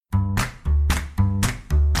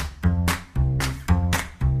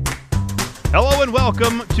Hello and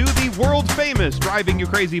welcome to the world-famous Driving You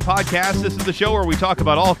Crazy podcast. This is the show where we talk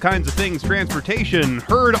about all kinds of things transportation,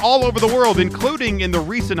 heard all over the world, including in the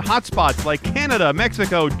recent hotspots like Canada,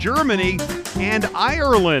 Mexico, Germany, and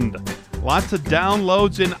Ireland. Lots of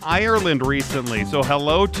downloads in Ireland recently, so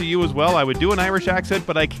hello to you as well. I would do an Irish accent,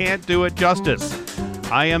 but I can't do it justice.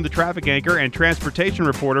 I am the traffic anchor and transportation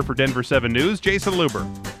reporter for Denver 7 News, Jason Luber.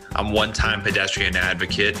 I'm one-time pedestrian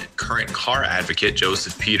advocate, current car advocate,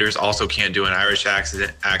 Joseph Peters. Also can't do an Irish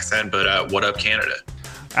accent, but what up, Canada?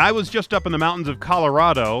 I was just up in the mountains of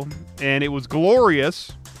Colorado, and it was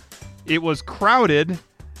glorious. It was crowded.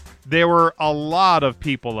 There were a lot of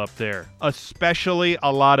people up there, especially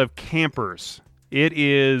a lot of campers. It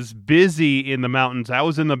is busy in the mountains. I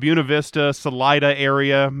was in the Buena Vista, Salida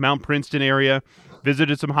area, Mount Princeton area,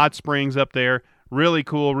 visited some hot springs up there. Really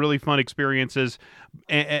cool, really fun experiences.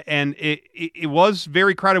 And it was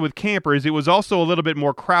very crowded with campers. It was also a little bit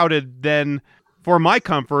more crowded than, for my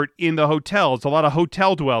comfort, in the hotels. A lot of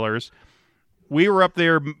hotel dwellers. We were up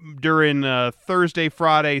there during Thursday,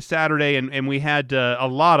 Friday, Saturday, and we had a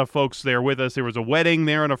lot of folks there with us. There was a wedding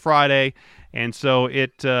there on a Friday, and so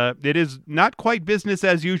it is not quite business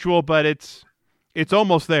as usual, but it's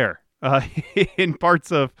almost there. In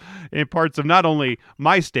parts of not only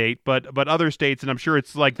my state but other states, and I'm sure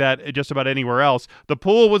it's like that just about anywhere else. The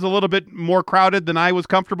pool was a little bit more crowded than I was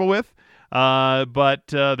comfortable with, but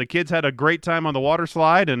the kids had a great time on the water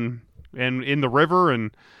slide and in the river,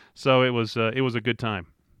 and so it was a good time.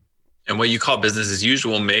 And what you call business as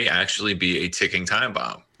usual may actually be a ticking time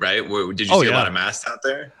bomb, right? Did you see a lot of masks out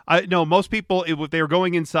there? No, most people, they were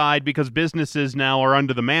going inside because businesses now are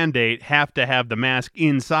under the mandate, have to have the mask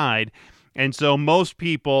inside. And so most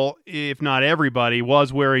people, if not everybody,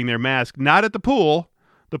 was wearing their mask. Not at the pool.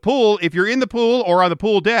 The pool, if you're in the pool or on the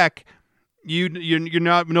pool deck, you're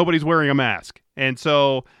not. Nobody's wearing a mask. And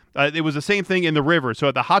so it was the same thing in the river. So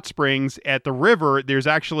at the hot springs, at the river, there's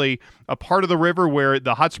actually a part of the river where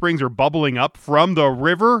the hot springs are bubbling up from the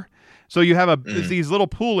river. So you have these little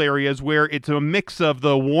pool areas where it's a mix of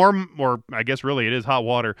the warm, or I guess really it is hot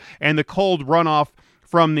water, and the cold runoff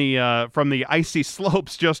from the icy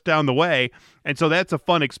slopes just down the way. And so that's a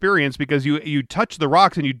fun experience because you touch the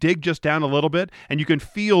rocks and you dig just down a little bit, and you can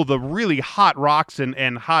feel the really hot rocks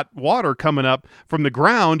and hot water coming up from the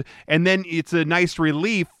ground. And then it's a nice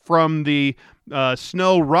relief from the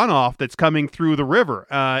snow runoff that's coming through the river.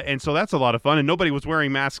 And so that's a lot of fun. And nobody was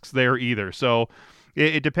wearing masks there either. So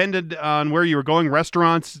it depended on where you were going.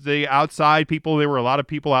 Restaurants, the outside people, there were a lot of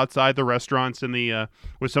people outside the restaurants in the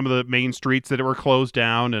with some of the main streets that were closed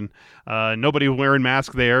down, and nobody was wearing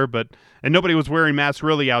masks there, and nobody was wearing masks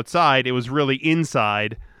really outside. It was really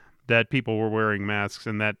inside that people were wearing masks,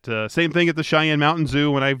 and that same thing at the Cheyenne Mountain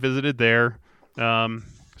Zoo when I visited there.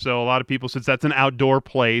 So a lot of people, since that's an outdoor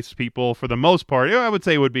place, people for the most part, I would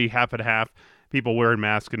say it would be half and half, people wearing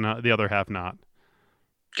masks and the other half not.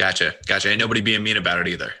 Gotcha. Ain't nobody being mean about it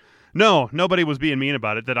either. No, nobody was being mean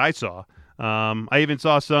about it that I saw. I even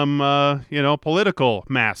saw some, political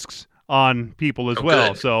masks on people as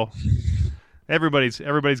well. Good. So everybody's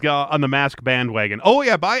got on the mask bandwagon. Oh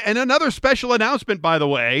yeah, and another special announcement, by the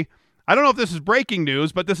way. I don't know if this is breaking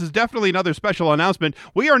news, but this is definitely another special announcement.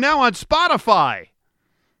 We are now on Spotify.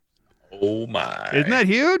 Oh my! Isn't that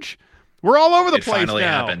huge? We're all over the place now. It finally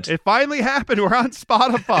happened. It finally happened. We're on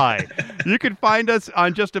Spotify. You can find us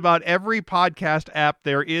on just about every podcast app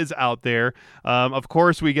there is out there. Of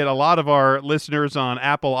course, we get a lot of our listeners on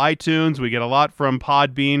Apple iTunes. We get a lot from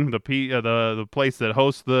Podbean, the place that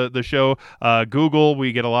hosts the show. Google,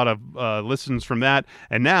 we get a lot of listens from that.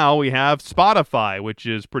 And now we have Spotify, which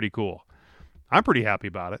is pretty cool. I'm pretty happy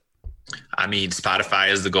about it. I mean,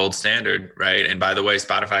 Spotify is the gold standard, right? And by the way,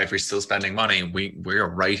 Spotify, if you're still spending money, we're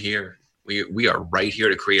right here. We are right here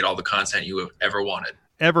to create all the content you have ever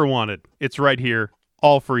wanted. It's right here,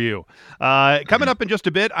 all for you. Coming up in just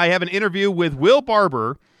a bit, I have an interview with Will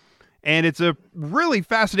Barber, and it's a really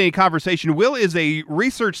fascinating conversation. Will is a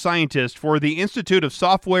research scientist for the Institute of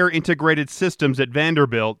Software Integrated Systems at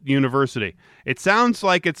Vanderbilt University. It sounds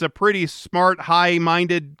like it's a pretty smart,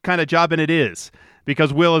 high-minded kind of job, and it is,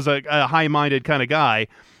 because Will is a high-minded kind of guy.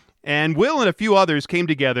 And Will and a few others came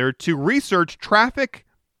together to research traffic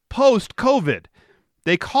post-COVID.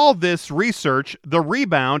 They called this research The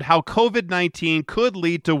Rebound, How COVID-19 Could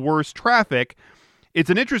Lead to Worse Traffic. It's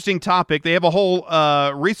an interesting topic. They have a whole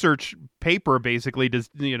research paper basically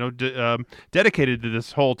dedicated to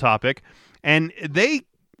this whole topic. And they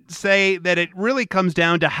say that it really comes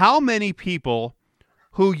down to how many people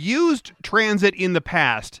who used transit in the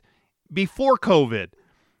past before COVID,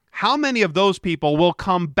 how many of those people will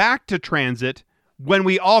come back to transit when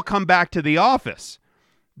we all come back to the office?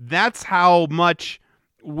 that's how much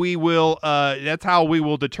we will. That's how we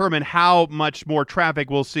will determine how much more traffic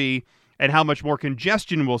we'll see and how much more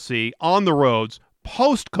congestion we'll see on the roads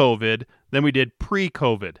post-COVID than we did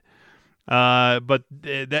pre-COVID. But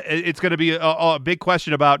it's going to be a big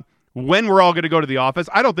question about when we're all going to go to the office.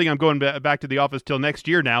 I don't think I'm going back to the office till next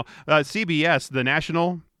year now. CBS, the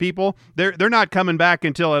national people, they're not coming back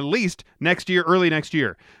until at least next year, early next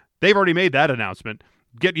year. They've already made that announcement.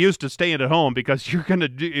 Get used to staying at home because you're going to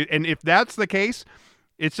do, and if that's the case,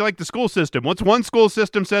 it's like the school system. Once one school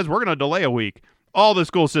system says we're going to delay a week, all the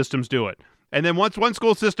school systems do it. And then once one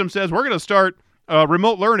school system says we're going to start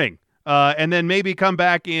remote learning, and then maybe come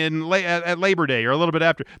back at Labor Day or a little bit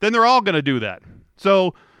after, then they're all going to do that.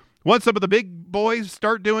 So once some of the big boys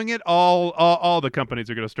start doing it, all the companies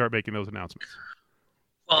are going to start making those announcements.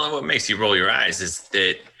 Well, and what makes you roll your eyes is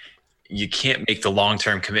that you can't make the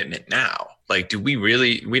long-term commitment now. Like, do we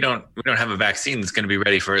really? We don't have a vaccine that's going to be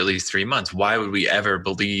ready for at least 3 months. Why would we ever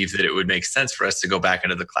believe that it would make sense for us to go back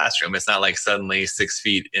into the classroom? It's not like suddenly 6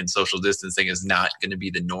 feet in social distancing is not going to be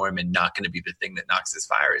the norm and not going to be the thing that knocks this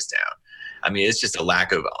virus down. I mean, it's just a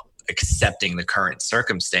lack of accepting the current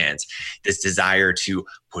circumstance, this desire to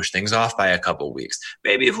push things off by a couple of weeks.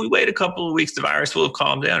 Maybe if we wait a couple of weeks, the virus will have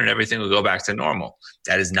calmed down and everything will go back to normal.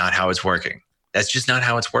 That is not how it's working. That's just not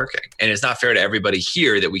how it's working. And it's not fair to everybody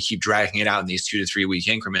here that we keep dragging it out in these 2 to 3 week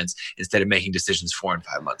increments instead of making decisions 4 and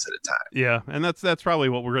 5 months at a time. Yeah, and that's probably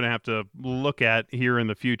what we're going to have to look at here in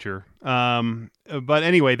the future. But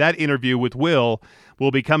anyway, that interview with Will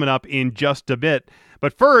be coming up in just a bit.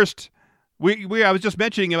 But first, I was just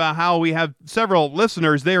mentioning about how we have several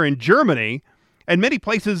listeners there in Germany and many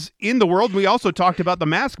places in the world. We also talked about the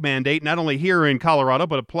mask mandate, not only here in Colorado,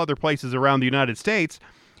 but other places around the United States.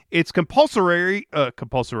 It's compulsory.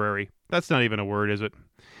 That's not even a word, is it?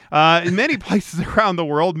 In many places around the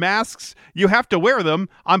world, masks, you have to wear them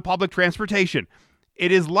on public transportation.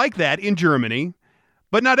 It is like that in Germany,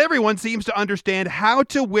 but not everyone seems to understand how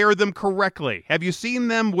to wear them correctly. Have you seen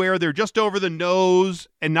them where they're just over the nose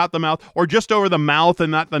and not the mouth, or just over the mouth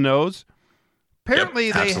and not the nose? Apparently,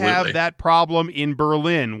 yep, they have that problem in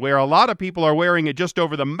Berlin, where a lot of people are wearing it just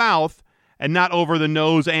over the mouth and not over the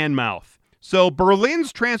nose and mouth. So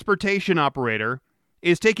Berlin's transportation operator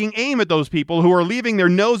is taking aim at those people who are leaving their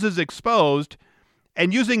noses exposed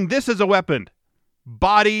and using this as a weapon: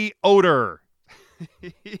 body odor.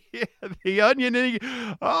 The oniony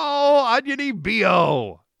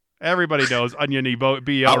BO. Everybody knows oniony BO.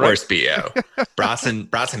 Right? Worst BO. Brats and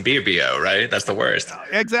beer BO, right? That's the worst.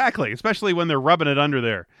 Exactly, especially when they're rubbing it under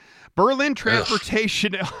there. Berlin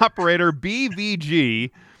transportation operator BVG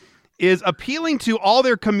is appealing to all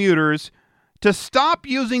their commuters to stop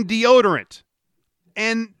using deodorant.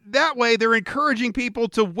 And that way, they're encouraging people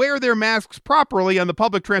to wear their masks properly on the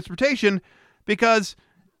public transportation, because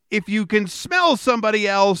if you can smell somebody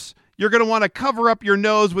else, you're going to want to cover up your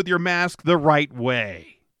nose with your mask the right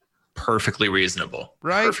way. Perfectly reasonable.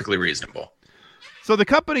 Right? Perfectly reasonable. So the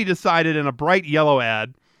company decided in a bright yellow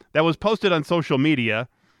ad that was posted on social media,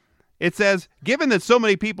 it says, given that so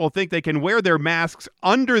many people think they can wear their masks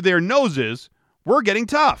under their noses, we're getting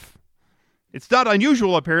tough. It's not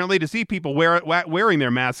unusual, apparently, to see people wearing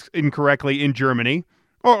their masks incorrectly in Germany,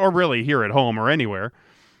 or really here at home or anywhere.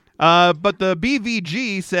 But the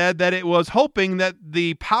BVG said that it was hoping that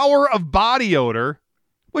the power of body odor,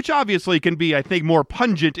 which obviously can be, I think, more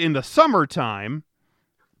pungent in the summertime,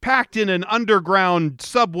 packed in an underground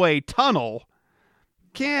subway tunnel,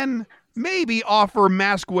 can maybe offer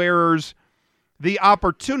mask wearers the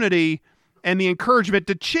opportunity and the encouragement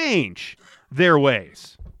to change their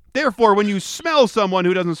ways. Therefore, when you smell someone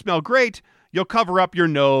who doesn't smell great, you'll cover up your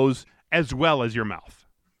nose as well as your mouth.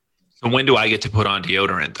 So when do I get to put on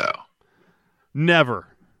deodorant, though? Never.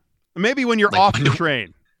 Maybe when you're off the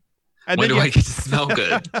train. And when do I get to smell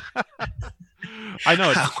good? I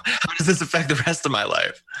know. How does this affect the rest of my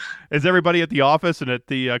life? Is everybody at the office and at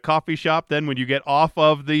the coffee shop then, when you get off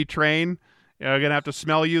of the train, going to have to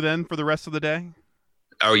smell you then for the rest of the day?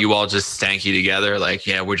 Are you all just stanky together? Like,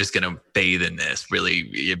 yeah, we're just going to bathe in this,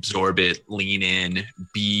 really absorb it, lean in,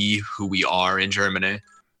 be who we are in Germany.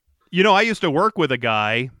 You know, I used to work with a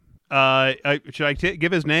guy. Should I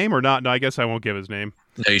give his name or not? No, I guess I won't give his name.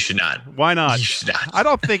 No, you should not. Why not? You should not. I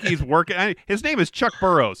don't think he's working. His name is Chuck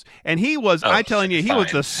Burrows, and he was, was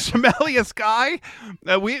the smelliest guy.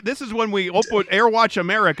 This is when we opened Airwatch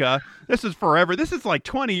America. This is forever. This is like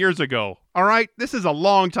 20 years ago. All right? This is a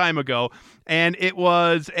long time ago. And it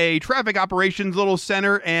was a traffic operations little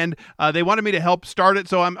center, and they wanted me to help start it.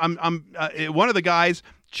 So I'm one of the guys,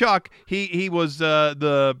 Chuck, he was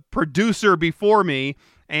the producer before me.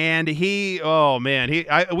 And we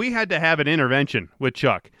had to have an intervention with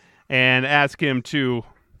Chuck and ask him to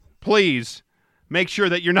please make sure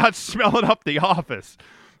that you're not smelling up the office,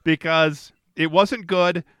 because it wasn't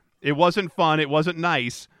good, it wasn't fun, it wasn't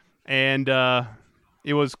nice, and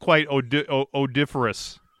it was quite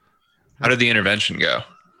odoriferous. How did the intervention go?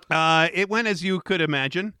 It went as you could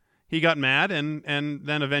imagine. He got mad, and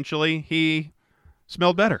then eventually he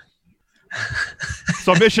smelled better.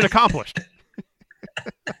 So mission accomplished.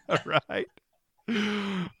 All right.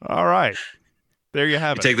 There you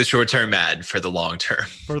have it. Take the short-term mad for the long-term.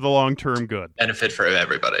 For the long-term good. Benefit for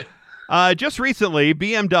everybody. Just recently,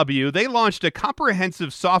 BMW, they launched a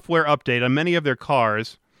comprehensive software update on many of their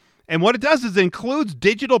cars. And what it does is it includes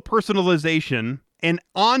digital personalization and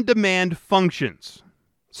on-demand functions.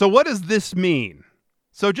 So what does this mean?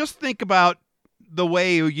 So just think about the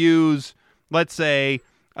way you use, let's say,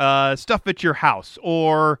 stuff at your house,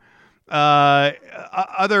 or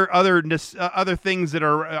other things that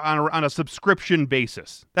are on a subscription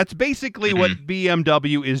basis. That's basically what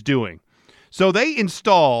BMW is doing. So they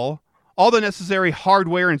install all the necessary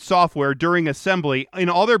hardware and software during assembly in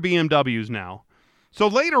all their BMWs now. So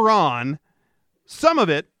later on, some of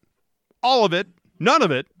it, all of it, none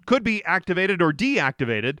of it could be activated or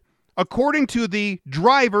deactivated according to the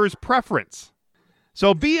driver's preference.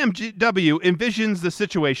 So BMW envisions the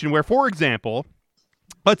situation where, for example,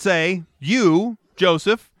 let's say you,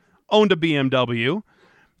 Joseph, owned a BMW,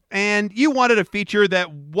 and you wanted a feature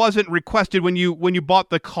that wasn't requested when you bought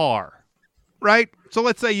the car, right? So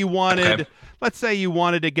let's say you wanted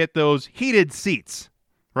to get those heated seats,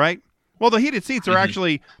 right? Well, the heated seats are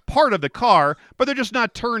actually part of the car, but they're just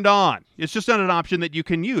not turned on. It's just not an option that you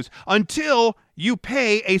can use until you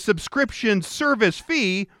pay a subscription service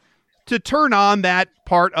fee to turn on that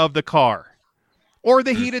part of the car, or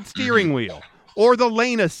the heated steering wheel, or the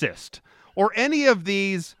lane assist, or any of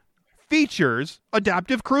these features,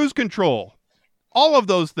 adaptive cruise control. All of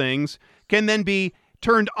those things can then be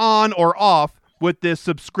turned on or off with this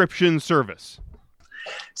subscription service.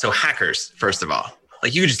 So hackers, first of all,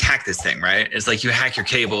 like you could just hack this thing, right? It's like you hack your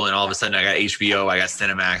cable and all of a sudden I got HBO, I got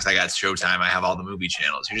Cinemax, I got Showtime, I have all the movie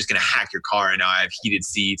channels. You're just going to hack your car, and now I have heated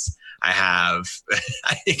seats. I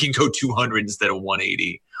can go 200 instead of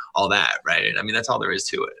 180, all that, right? I mean, that's all there is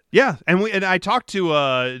to it. Yeah. And I talked to,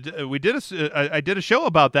 I did a show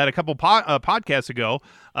about that a couple podcasts ago,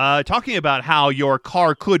 talking about how your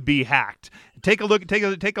car could be hacked. Take a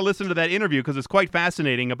listen to that interview, because it's quite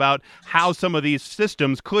fascinating about how some of these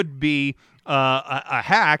systems could be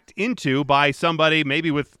hacked into by somebody maybe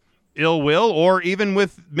with ill will, or even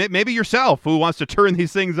with maybe yourself, who wants to turn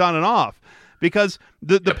these things on and off. Because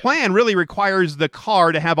the plan really requires the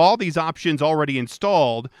car to have all these options already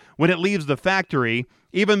installed when it leaves the factory,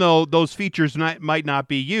 even though those features might not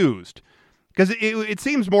be used. Because it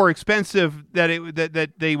seems more expensive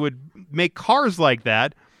that they would make cars like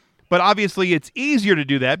that. But obviously it's easier to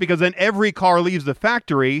do that, because then every car leaves the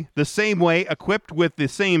factory the same way, equipped with the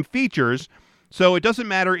same features. So it doesn't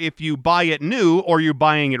matter if you buy it new or you're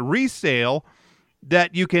buying it resale,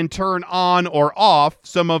 that you can turn on or off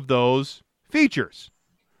some of those features.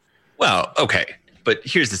 Well, okay. But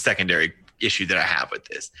here's the secondary issue that I have with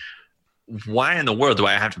this. Why in the world do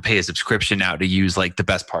I have to pay a subscription now to use like the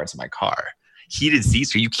best parts of my car? Heated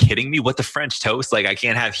seats? Are you kidding me? What the French toast? Like, I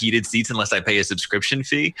can't have heated seats unless I pay a subscription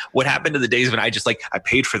fee? What happened to the days when I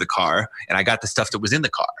paid for the car and I got the stuff that was in the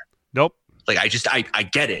car? Nope. Like, I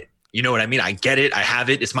get it. You know what I mean? I get it. I have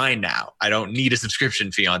it. It's mine now. I don't need a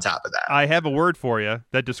subscription fee on top of that. I have a word for you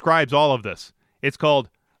that describes all of this. It's called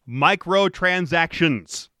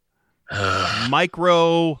microtransactions.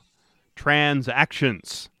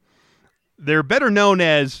 Microtransactions. They're better known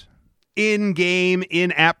as in-game,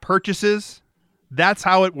 in-app purchases. That's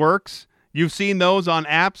how it works. You've seen those on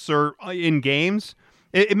apps or in games.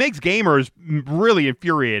 It makes gamers really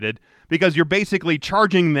infuriated, because you're basically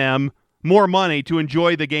charging them more money to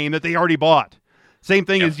enjoy the game that they already bought. Same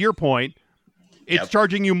thing as your point. It's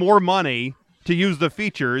charging you more money to use the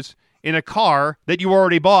features in a car that you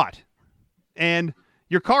already bought. And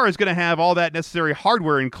your car is going to have all that necessary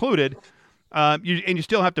hardware included, and you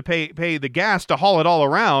still have to pay the gas to haul it all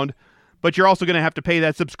around, but you're also going to have to pay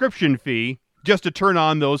that subscription fee just to turn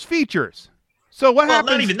on those features. So what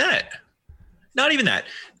happens? Not even that.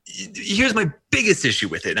 here's my biggest issue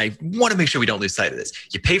with it, and I want to make sure we don't lose sight of this.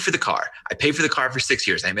 You pay for the car. I pay for the car for 6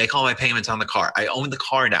 years. I make all my payments on the car. I own the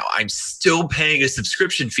car now. I'm still paying a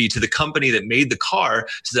subscription fee to the company that made the car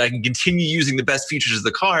so that I can continue using the best features of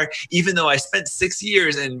the car, even though I spent 6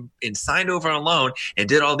 years and signed over on a loan and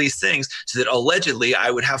did all these things so that allegedly I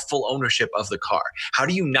would have full ownership of the car. How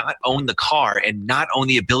do you not own the car and not own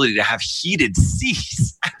the ability to have heated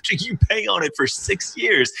seats after you pay on it for 6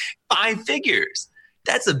 years, 5 figures?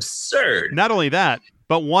 That's absurd. Not only that,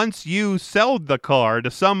 but once you sell the car to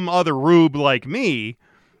some other rube like me,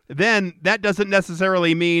 then that doesn't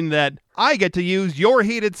necessarily mean that I get to use your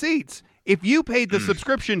heated seats. If you paid the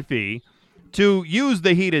subscription fee to use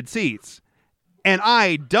the heated seats and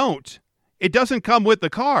I don't, it doesn't come with the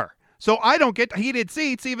car. So I don't get heated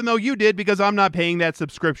seats even though you did because I'm not paying that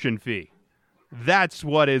subscription fee. That's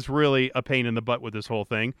what is really a pain in the butt with this whole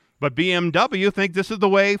thing. But BMW think this is the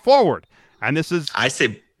way forward. And this is... I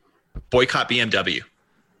say boycott BMW.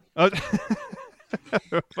 Okay.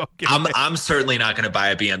 I'm certainly not going to buy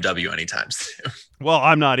a BMW anytime soon. Well,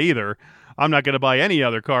 I'm not either. I'm not going to buy any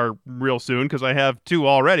other car real soon because I have 2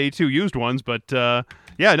 already, 2 used ones. But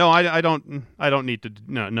yeah, no, I don't need to.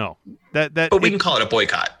 No. But we can call it a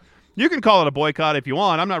boycott. You can call it a boycott if you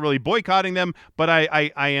want. I'm not really boycotting them, but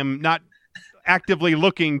I am not actively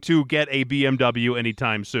looking to get a BMW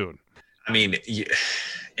anytime soon. I mean,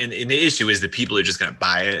 and the issue is that people are just going to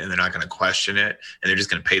buy it and they're not going to question it, and they're just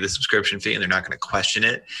going to pay the subscription fee and they're not going to question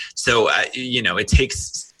it. So, it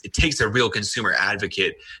takes a real consumer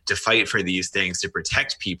advocate to fight for these things, to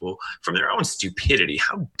protect people from their own stupidity.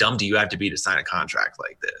 How dumb do you have to be to sign a contract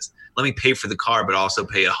like this? Let me pay for the car, but also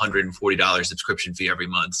pay $140 subscription fee every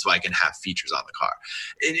month so I can have features on the car.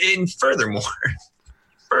 And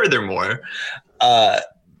furthermore,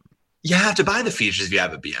 you have to buy the features if you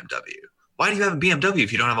have a BMW. Why do you have a BMW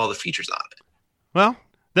if you don't have all the features on it? Well,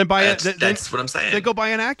 then buy it. That's what I'm saying. Then go buy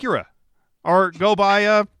an Acura, or go buy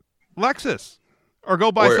a Lexus, or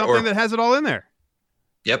go buy something that has it all in there.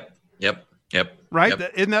 Yep. Right?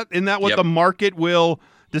 Yep. Isn't that what the market will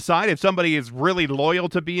decide? If somebody is really loyal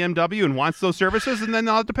to BMW and wants those services, and then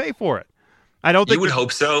they'll have to pay for it. I don't think you would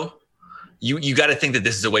hope so. You got to think that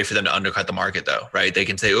this is a way for them to undercut the market, though, right? They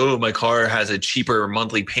can say, "Oh, my car has a cheaper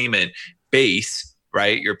monthly payment base."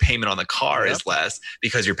 Right? Your payment on the car is less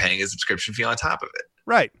because you're paying a subscription fee on top of it.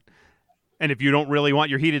 Right. And if you don't really want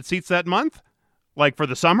your heated seats that month, like for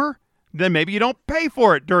the summer, then maybe you don't pay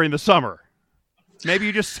for it during the summer. Maybe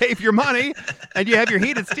you just save your money and you have your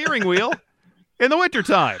heated steering wheel in the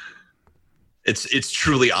wintertime. It's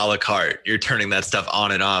truly a la carte. You're turning that stuff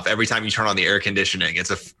on and off. Every time you turn on the air conditioning,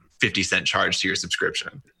 it's a 50-cent charge to your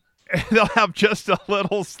subscription. They'll have just a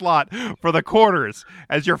little slot for the quarters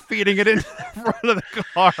as you're feeding it in front of the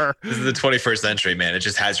car. This is the 21st century, man. It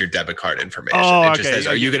just has your debit card information. It just says,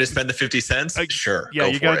 are you going to spend the 50 cents? Sure. Yeah,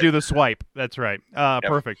 you got to do the swipe. That's right. Yep.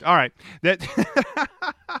 Perfect. All right.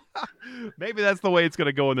 Maybe that's the way it's going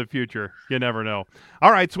to go in the future. You never know.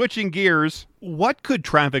 All right, switching gears. What could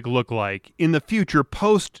traffic look like in the future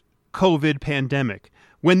post-COVID pandemic?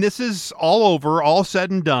 When this is all over, all said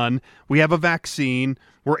and done, we have a vaccine,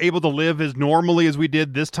 we're able to live as normally as we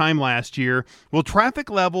did this time last year. Will traffic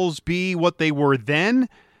levels be what they were then?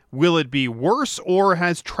 Will it be worse, or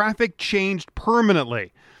has traffic changed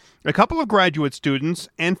permanently? A couple of graduate students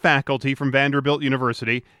and faculty from Vanderbilt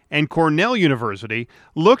University and Cornell University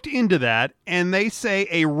looked into that, and they say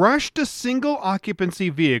a rush to single occupancy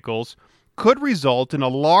vehicles could result in a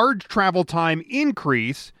large travel time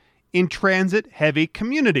increase in transit-heavy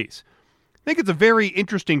communities. I think it's a very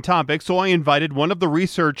interesting topic, so I invited one of the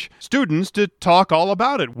research students to talk all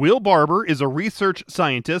about it. Will Barber is a research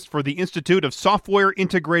scientist for the Institute of Software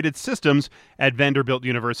Integrated Systems at Vanderbilt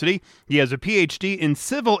University. He has a PhD in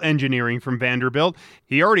civil engineering from Vanderbilt.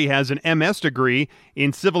 He already has an MS degree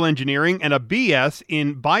in civil engineering and a BS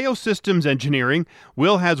in biosystems engineering.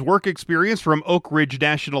 Will has work experience from Oak Ridge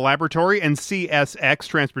National Laboratory and CSX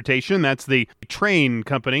Transportation. That's the train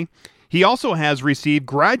company. He also has received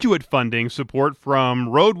graduate funding support from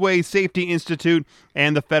Roadway Safety Institute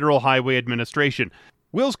and the Federal Highway Administration.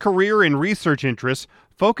 Will's career and research interests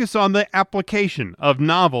focus on the application of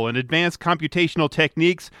novel and advanced computational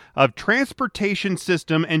techniques of transportation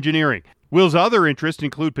system engineering. Will's other interests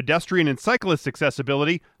include pedestrian and cyclist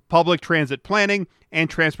accessibility, public transit planning, and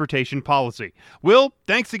transportation policy. Will,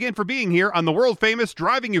 thanks again for being here on the world-famous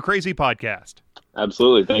Driving You Crazy podcast.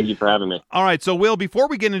 Absolutely. Thank you for having me. All right. So, Will, before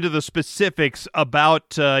we get into the specifics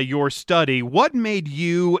about your study, what made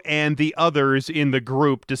you and the others in the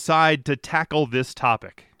group decide to tackle this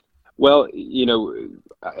topic? Well,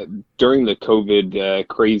 during the COVID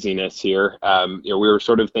craziness here, we were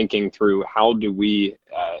sort of thinking through how do we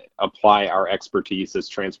apply our expertise as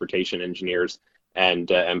transportation engineers and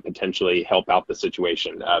potentially help out the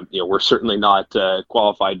situation. We're certainly not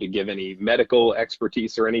qualified to give any medical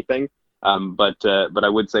expertise or anything, but I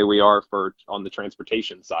would say we are on the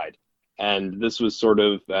transportation side. And this was sort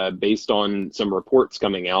of based on some reports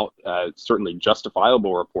coming out, certainly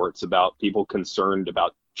justifiable reports about people concerned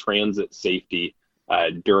about transit safety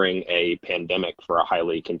during a pandemic for a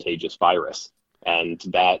highly contagious virus. And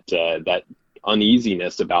that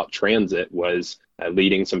uneasiness about transit was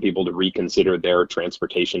leading some people to reconsider their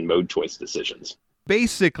transportation mode choice decisions.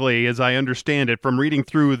 Basically, as I understand it from reading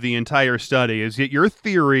through the entire study, is that your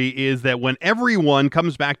theory is that when everyone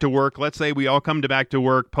comes back to work, let's say we all come back to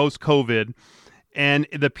work post-COVID, and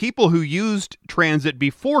the people who used transit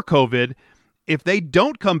before COVID, if they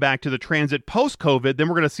don't come back to the transit post-COVID, then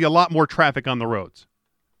we're going to see a lot more traffic on the roads.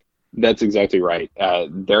 That's exactly right.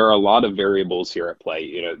 There are a lot of variables here at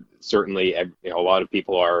play. Certainly, a lot of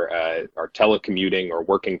people are telecommuting or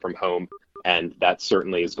working from home, and that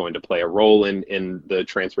certainly is going to play a role in the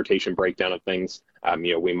transportation breakdown of things.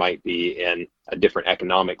 We might be in a different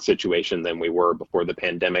economic situation than we were before the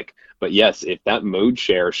pandemic. But yes, if that mode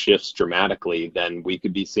share shifts dramatically, then we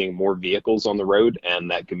could be seeing more vehicles on the road, and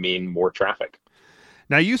that could mean more traffic.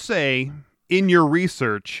 Now, you say in your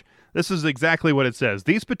research, this is exactly what it says.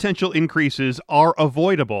 These potential increases are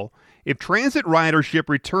avoidable. If transit ridership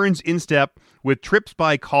returns in step with trips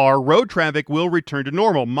by car, road traffic will return to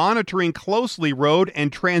normal. Monitoring closely road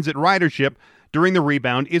and transit ridership during the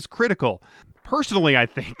rebound is critical. Personally, I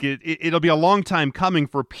think it'll be a long time coming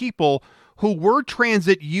for people who were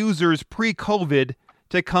transit users pre-COVID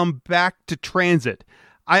to come back to transit.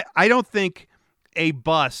 I don't think a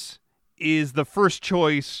bus is the first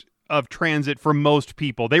choice of transit for most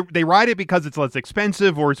people. They ride it because it's less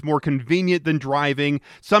expensive or it's more convenient than driving.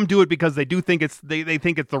 Some do it because they think it's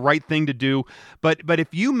the right thing to do. But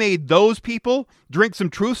if you made those people drink some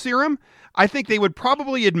truth serum, I think they would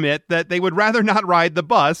probably admit that they would rather not ride the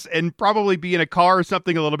bus and probably be in a car or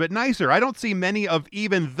something a little bit nicer. I don't see many of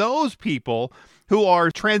even those people who are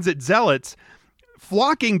transit zealots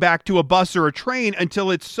flocking back to a bus or a train until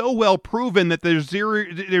it's so well proven that there's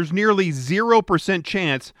nearly 0%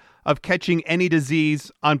 chance of catching any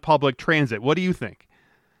disease on public transit. What do you think?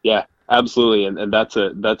 Yeah, absolutely, and that's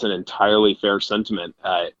an entirely fair sentiment.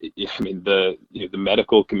 The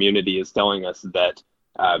medical community is telling us that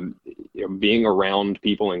being around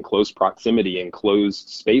people in close proximity in closed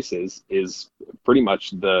spaces is pretty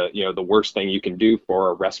much the worst thing you can do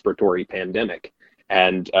for a respiratory pandemic.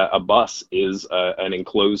 And a bus is an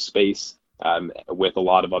enclosed space with a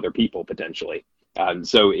lot of other people potentially.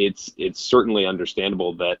 So it's certainly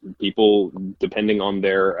understandable that people, depending on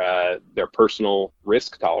their personal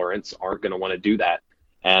risk tolerance, aren't going to want to do that.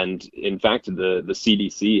 And in fact, the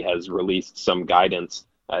CDC has released some guidance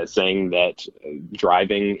saying that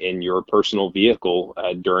driving in your personal vehicle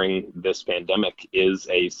during this pandemic is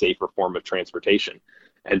a safer form of transportation.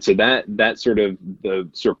 And so that sort of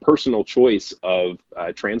personal choice of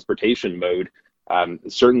transportation mode,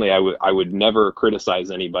 certainly I would never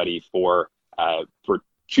criticize anybody for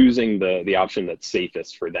choosing the option that's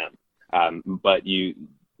safest for them. But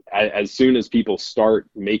as soon as people start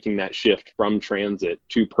making that shift from transit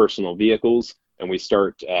to personal vehicles, and we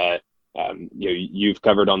start, you've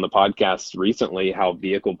covered on the podcast recently how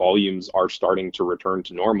vehicle volumes are starting to return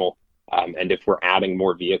to normal. And if we're adding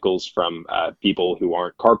more vehicles from people who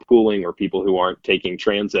aren't carpooling or people who aren't taking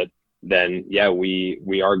transit, then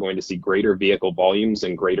we are going to see greater vehicle volumes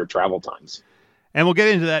and greater travel times. And we'll get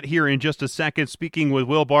into that here in just a second, speaking with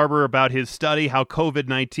Will Barber about his study, how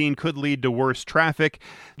COVID-19 could lead to worse traffic.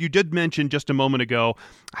 You did mention just a moment ago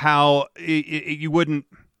how you wouldn't,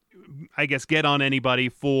 I guess, get on anybody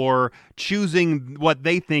for choosing what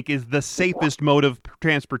they think is the safest mode of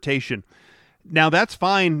transportation. Now, that's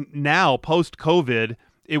fine now, post-COVID.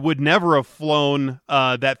 It would never have flown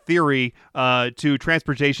that theory to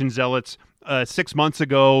transportation zealots 6 months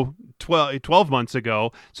ago, 12 months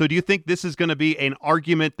ago. So do you think this is going to be an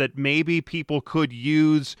argument that maybe people could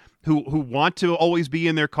use who want to always be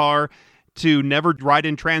in their car to never ride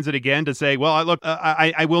in transit again, to say, well,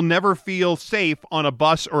 I will never feel safe on a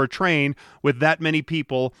bus or a train with that many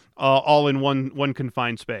people all in one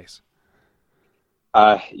confined space?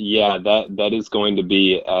 That is going to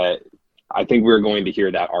be, I think we're going to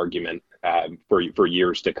hear that argument for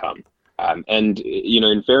years to come. And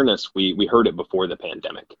in fairness, we heard it before the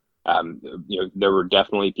pandemic. There were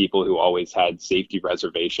definitely people who always had safety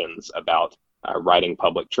reservations about riding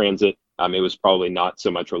public transit. It was probably not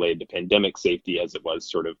so much related to pandemic safety as it was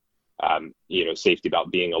sort of safety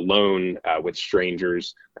about being alone with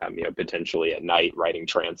strangers, potentially at night riding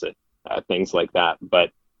transit, things like that.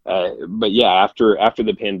 But yeah, after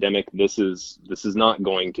the pandemic, this is not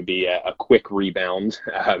going to be a quick rebound.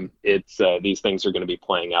 It's these things are going to be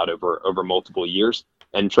playing out over multiple years,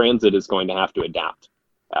 and transit is going to have to adapt.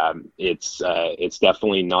 It's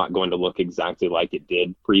definitely not going to look exactly like it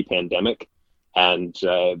did pre-pandemic, and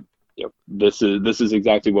this is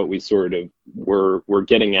exactly what we sort of were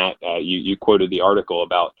getting at. You quoted the article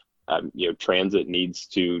about transit needs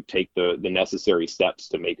to take the necessary steps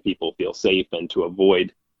to make people feel safe and to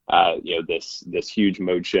avoid this huge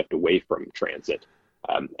mode shift away from transit.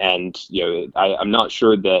 I'm not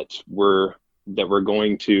sure that we're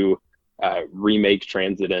going to remake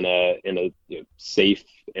transit in a safe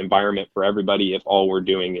environment for everybody if all we're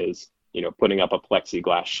doing is putting up a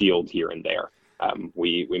plexiglass shield here and there.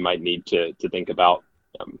 We might need to think about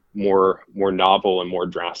more novel and more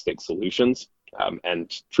drastic solutions.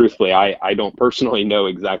 And truthfully, I don't personally know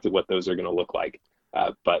exactly what those are going to look like.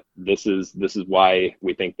 But this is why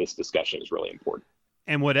we think this discussion is really important.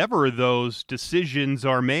 And whatever those decisions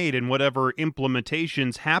are made and whatever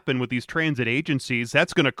implementations happen with these transit agencies,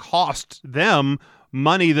 that's going to cost them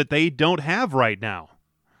money that they don't have right now.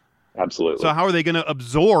 Absolutely. So how are they going to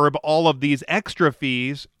absorb all of these extra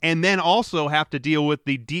fees and then also have to deal with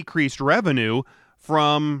the decreased revenue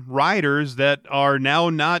from riders that are now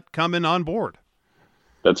not coming on board?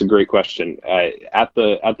 That's a great question. At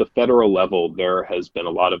the federal level, there has been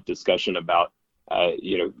a lot of discussion about,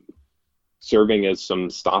 serving as some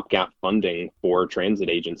stopgap funding for transit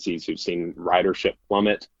agencies who've seen ridership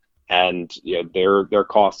plummet, and their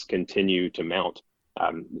costs continue to mount.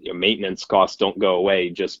 Maintenance costs don't go away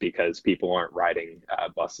just because people aren't riding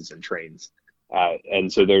buses and trains,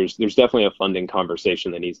 and so there's definitely a funding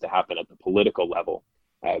conversation that needs to happen at the political level.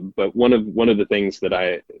 But one of the things that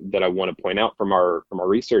I want to point out from our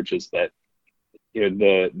research is that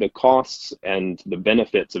the costs and the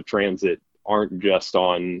benefits of transit aren't just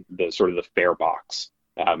on the sort of the fare box,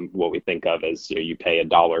 what we think of as you pay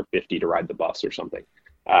 $1.50 to ride the bus or something.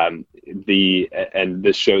 And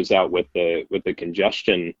this shows out with the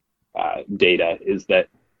congestion data, is that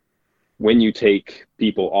when you take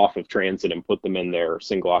people off of transit and put them in their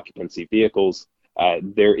single occupancy vehicles,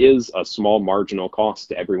 there is a small marginal cost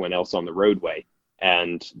to everyone else on the roadway,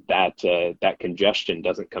 and that congestion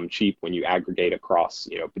doesn't come cheap when you aggregate across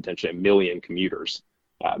potentially 1 million commuters.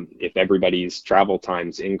 If everybody's travel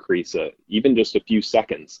times increase even just a few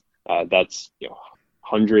seconds, that's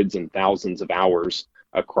hundreds and thousands of hours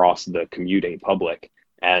across the commuting public.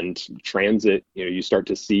 And transit, you start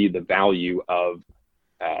to see the value of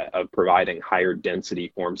providing higher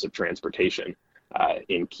density forms of transportation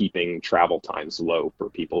in keeping travel times low for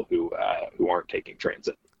people who aren't taking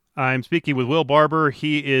transit. I'm speaking with Will Barber.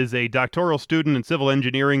 He is a doctoral student in civil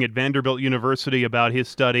engineering at Vanderbilt University, about his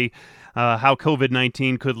study, how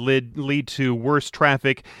COVID-19 could lead to worse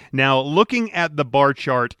traffic. Now, looking at the bar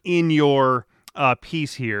chart in your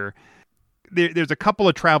piece here, there's a couple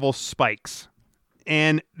of travel spikes.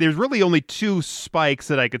 And there's really only 2 spikes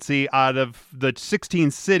that I could see out of the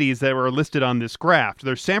 16 cities that were listed on this graph.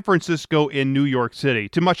 There's San Francisco and New York City.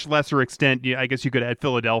 To much lesser extent, I guess you could add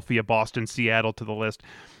Philadelphia, Boston, Seattle to the list.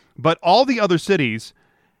 But all the other cities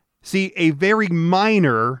see a very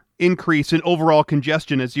minor increase in overall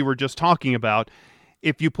congestion, as you were just talking about,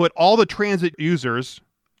 if you put all the transit users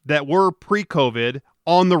that were pre-COVID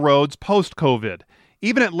on the roads post-COVID.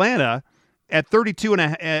 Even Atlanta, at 32 and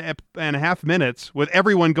a half minutes, with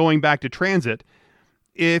everyone going back to transit,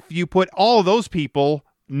 if you put all of those people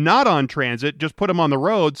not on transit, just put them on the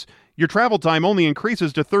roads, your travel time only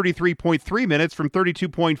increases to 33.3 minutes from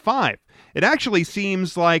 32.5. It actually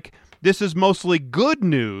seems like this is mostly good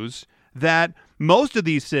news that most of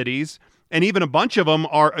these cities, and even a bunch of them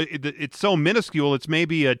are, it's so minuscule, it's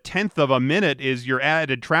maybe 1/10 of a minute is your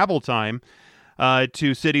added travel time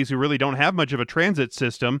to cities who really don't have much of a transit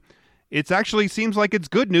system. It actually seems like it's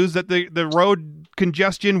good news that the road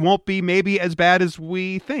congestion won't be maybe as bad as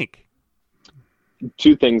we think.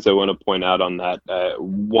 2 things I want to point out on that.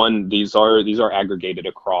 One, these are aggregated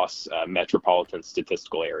across metropolitan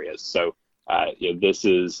statistical areas. So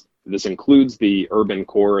this includes the urban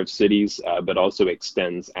core of cities, but also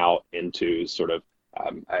extends out into sort of,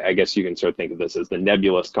 I guess you can sort of think of this as the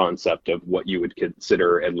nebulous concept of what you would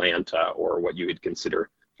consider Atlanta or what you would consider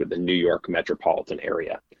for the New York metropolitan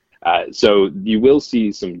area. So you will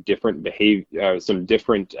see some different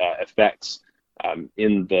effects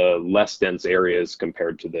in the less dense areas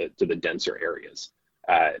compared to the denser areas.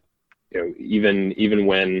 Even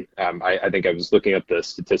when I think I was looking at the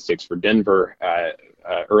statistics for Denver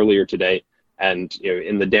earlier today, And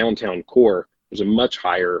in the downtown core, there's a much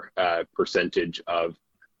higher percentage of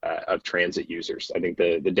transit users. I think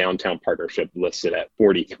the downtown partnership lists it at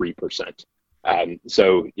 43%.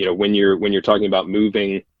 So when you're talking about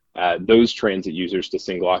moving those transit users to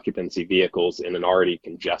single occupancy vehicles in an already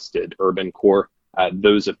congested urban core,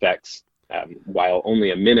 those effects, while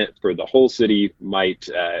only a minute for the whole city, might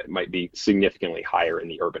be significantly higher in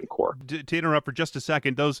the urban core. To interrupt for just a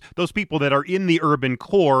second, those people that are in the urban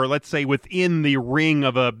core, let's say within the ring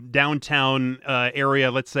of a downtown area,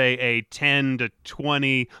 let's say a 10 to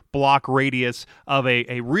 20 block radius of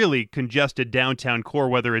a really congested downtown core,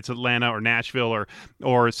 whether it's Atlanta or Nashville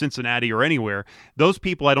or Cincinnati or anywhere, those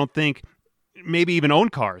people I don't think maybe even own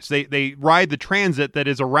cars. They ride the transit that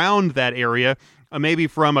is around that area, maybe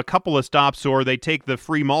from a couple of stops, or they take the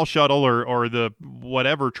free mall shuttle or the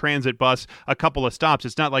whatever transit bus a couple of stops.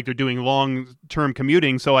 It's not like they're doing long-term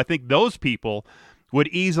commuting. So I think those people would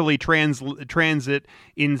easily transit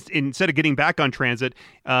instead of getting back on transit,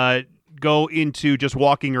 go into just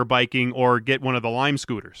walking or biking or get one of the Lime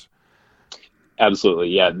scooters. Absolutely,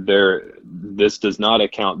 yeah. This does not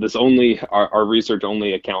account. Our research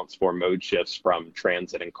only accounts for mode shifts from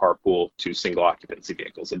transit and carpool to single occupancy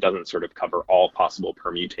vehicles. It doesn't sort of cover all possible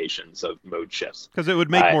permutations of mode shifts. Because it would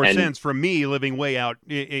make more sense for me living way out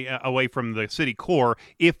away from the city core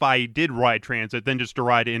if I did ride transit than just to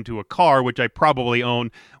ride into a car, which I probably own,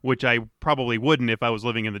 which I probably wouldn't if I was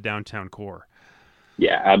living in the downtown core.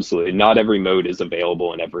 Yeah, absolutely. Not every mode is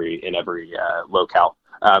available in every locale.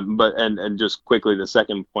 But just quickly, the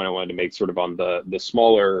second point I wanted to make, sort of on the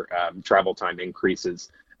smaller travel time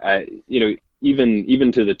increases,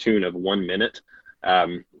 even to the tune of 1 minute,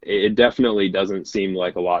 it definitely doesn't seem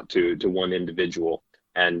like a lot to one individual.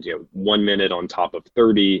 And 1 minute on top of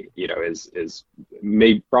 30, is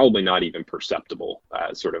probably not even perceptible,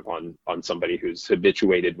 sort of on somebody who's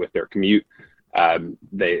habituated with their commute.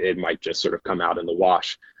 It might just sort of come out in the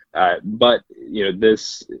wash. But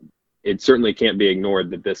it certainly can't be ignored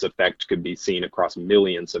that this effect could be seen across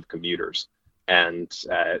millions of commuters, and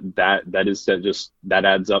that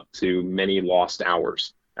adds up to many lost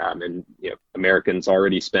hours. And Americans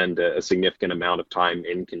already spend a significant amount of time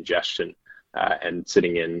in congestion and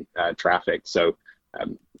sitting in traffic. So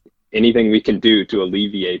anything we can do to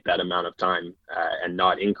alleviate that amount of time and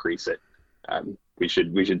not increase it, we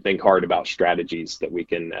should think hard about strategies that we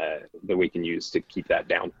can use to keep that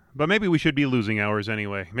down. But maybe we should be losing hours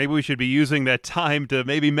anyway. Maybe we should be using that time to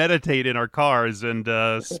maybe meditate in our cars and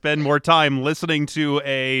spend more time listening to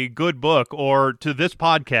a good book or to this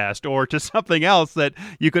podcast or to something else that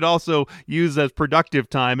you could also use as productive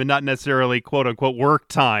time and not necessarily quote unquote work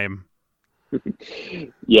time.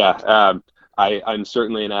 Yeah, I'm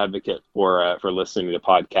certainly an advocate for listening to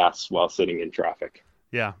podcasts while sitting in traffic.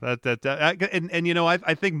 Yeah,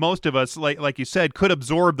 I think most of us, like you said, could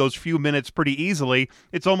absorb those few minutes pretty easily.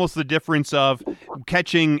 It's almost the difference of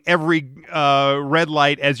catching every red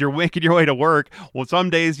light as you're making your way to work. Well, some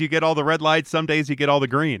days you get all the red lights, some days you get all the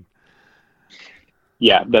green.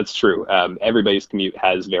 Yeah, that's true. Everybody's commute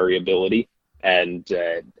has variability, and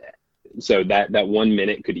so that 1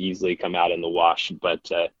 minute could easily come out in the wash.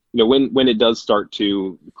 But when it does start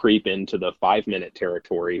to creep into the 5 minute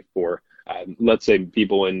territory for let's say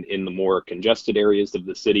people in the more congested areas of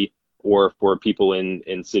the city, or for people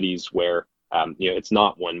in cities where it's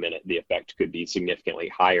not 1 minute, the effect could be significantly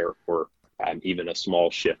higher for even a small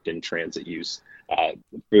shift in transit use.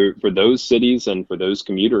 For those cities and for those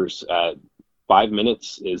commuters, 5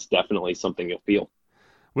 minutes is definitely something you'll feel.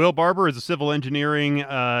 Will Barber is a civil engineering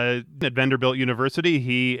at Vanderbilt University.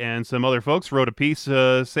 He and some other folks wrote a piece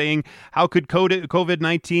saying, how could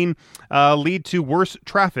COVID-19 lead to worse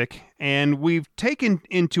traffic? And we've taken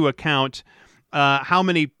into account how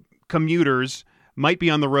many commuters might be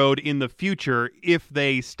on the road in the future if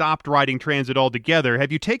they stopped riding transit altogether.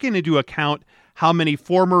 Have you taken into account how many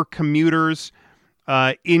former commuters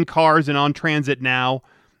in cars and on transit now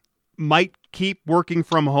might keep working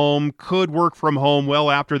from home, could work from home well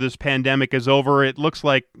after this pandemic is over? It looks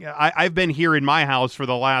like I've been here in my house for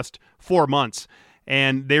the last 4 months,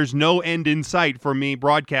 and there's no end in sight for me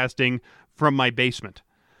broadcasting from my basement.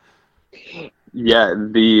 Yeah,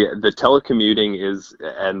 the telecommuting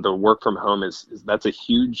and the work from home that's a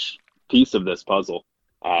huge piece of this puzzle.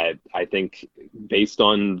 I think based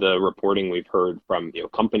on the reporting we've heard from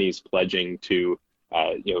companies pledging to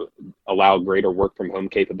allow greater work from home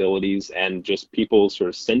capabilities, and just people's sort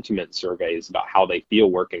of sentiment surveys about how they feel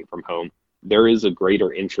working from home, there is a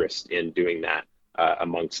greater interest in doing that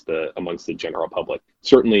amongst the general public.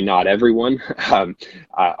 Certainly not everyone.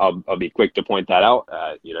 I'll be quick to point that out.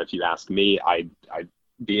 If you ask me, I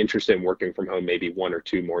be interested in working from home maybe 1 or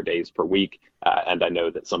 2 more days per week. And I know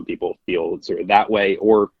that some people feel sort of that way,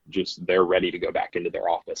 or just they're ready to go back into their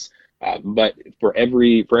office. But for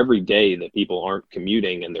every day that people aren't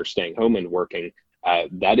commuting and they're staying home and working,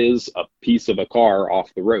 that is a piece of a car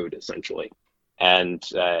off the road, essentially. And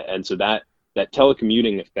so that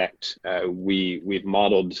telecommuting effect, we've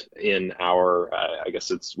modeled in our,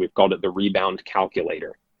 we've called it the Rebound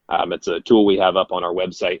Calculator. It's a tool we have up on our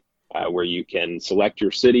website where you can select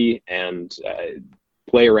your city and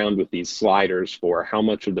play around with these sliders for how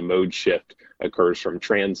much of the mode shift occurs from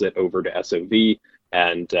transit over to SOV,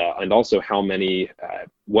 and also how many,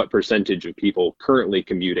 what percentage of people currently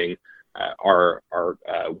commuting are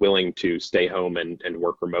willing to stay home and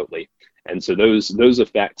work remotely. And so those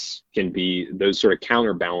effects can be, those sort of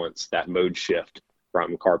counterbalance that mode shift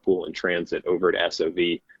from carpool and transit over to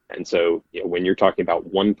SOV. And so, when you're talking about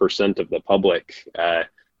 1% of the public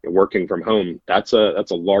working from home, that's a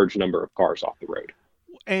large number of cars off the road.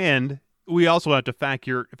 And we also have to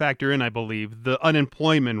factor in, I believe, the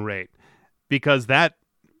unemployment rate, because that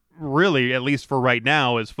really, at least for right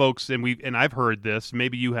now, is folks, and I've heard this,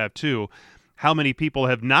 maybe you have too, how many people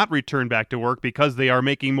have not returned back to work because they are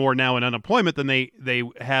making more now in unemployment than they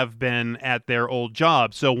have been at their old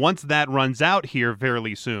job. So once that runs out here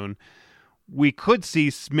fairly soon, we could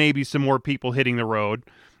see maybe some more people hitting the road,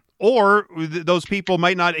 or those people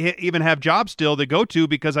might not even have jobs still to go to,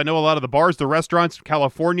 because I know a lot of the bars, the restaurants,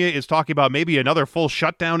 California is talking about maybe another full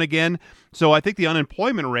shutdown again. So I think the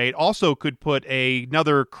unemployment rate also could put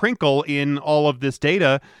another crinkle in all of this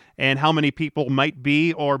data and how many people might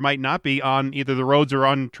be or might not be on either the roads or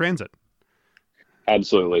on transit.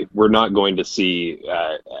 Absolutely. We're not going to see,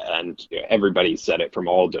 and everybody said it from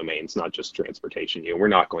all domains, not just transportation, we're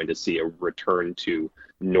not going to see a return to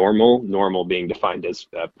normal being defined as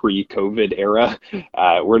pre-COVID era.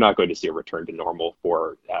 We're not going to see a return to normal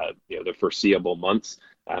for the foreseeable months.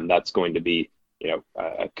 That's going to be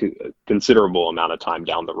a considerable amount of time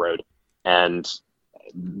down the road. And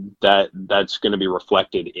that's going to be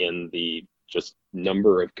reflected in the just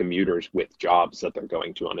number of commuters with jobs that they're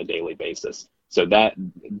going to on a daily basis. So that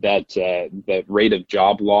rate of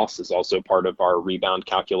job loss is also part of our rebound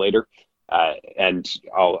calculator. And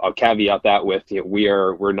I'll caveat that with,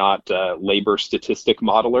 we're not labor statistic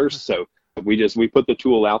modelers. So we put the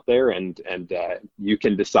tool out there, and you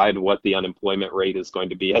can decide what the unemployment rate is going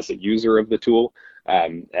to be as a user of the tool.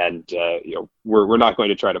 We're not going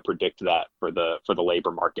to try to predict that for the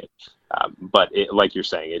labor market. But like you're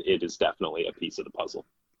saying, it is definitely a piece of the puzzle.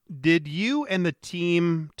 Did you and the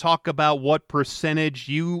team talk about what percentage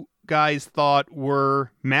you guys thought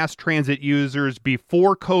were mass transit users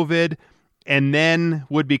before COVID and then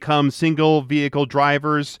would become single vehicle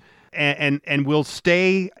drivers and will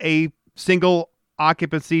stay a single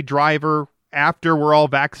occupancy driver after we're all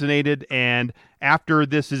vaccinated and after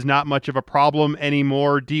this is not much of a problem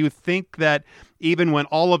anymore? Do you think that even when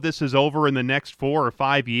all of this is over in the next 4 or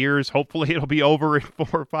 5 years, hopefully it'll be over in 4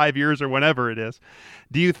 or 5 years or whenever it is,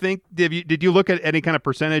 do you think, did you look at any kind of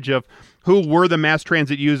percentage of who were the mass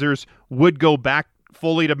transit users would go back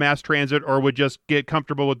fully to mass transit, or would just get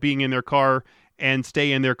comfortable with being in their car and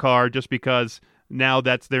stay in their car just because now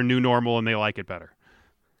that's their new normal and they like it better?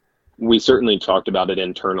 We certainly talked about it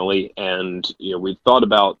internally, and we thought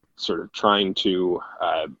about sort of trying to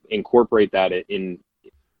incorporate that in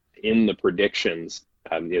the predictions.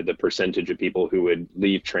 The percentage of people who would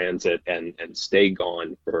leave transit and stay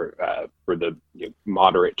gone for the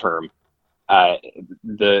moderate term.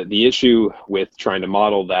 The issue with trying to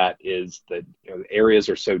model that is that areas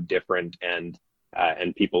are so different, and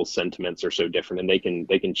people's sentiments are so different, and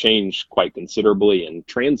they can change quite considerably, and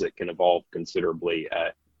transit can evolve considerably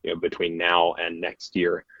between now and next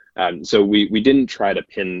year. So we didn't try to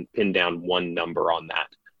pin down one number on that.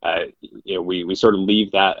 We sort of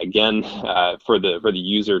leave that again for the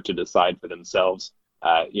user to decide for themselves,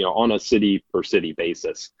 on a city per city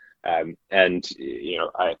basis. I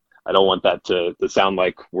don't want that to sound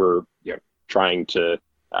like we're trying to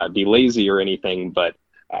be lazy or anything, but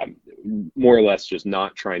more or less just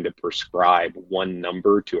not trying to prescribe one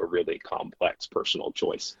number to a really complex personal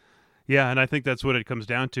choice. Yeah, and I think that's what it comes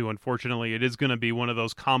down to. Unfortunately, it is going to be one of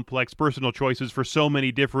those complex personal choices for so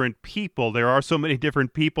many different people. There are so many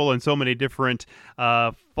different people and so many different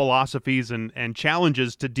philosophies and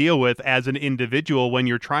challenges to deal with as an individual when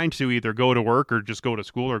you're trying to either go to work or just go to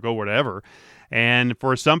school or go whatever. And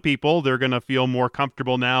for some people, they're going to feel more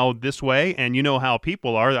comfortable now this way. And you know how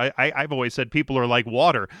people are. I've always said people are like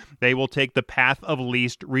water. They will take the path of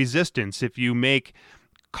least resistance. If you make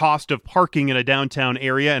cost of parking in a downtown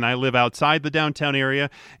area, and I live outside the downtown area,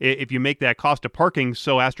 if you make that cost of parking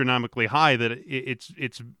so astronomically high that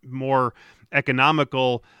it's more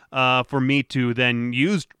economical for me to then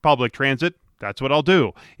use public transit, that's what I'll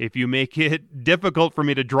do. If you make it difficult for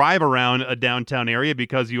me to drive around a downtown area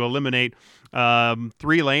because you eliminate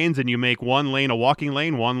 3 lanes and you make 1 lane a walking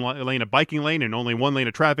lane, 1 lane a biking lane, and only 1 lane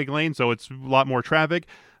a traffic lane, so it's a lot more traffic,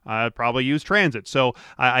 I'd probably use transit. So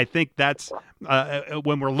I think that's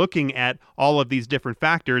when we're looking at all of these different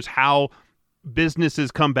factors, how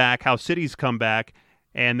businesses come back, how cities come back,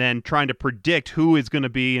 and then trying to predict who is going to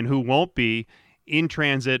be and who won't be in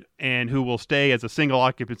transit and who will stay as a single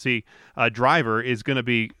occupancy driver is going to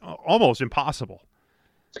be almost impossible.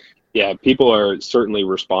 Yeah, people are certainly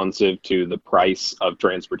responsive to the price of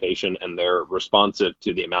transportation, and they're responsive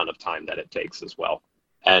to the amount of time that it takes as well.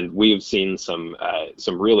 And we've seen some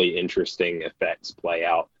really interesting effects play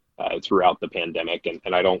out throughout the pandemic.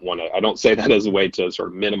 And I don't say that as a way to sort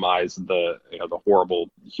of minimize the horrible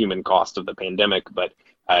human cost of the pandemic, but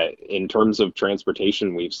in terms of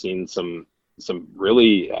transportation, we've seen some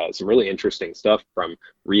really interesting stuff, from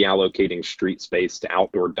reallocating street space to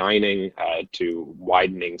outdoor dining, to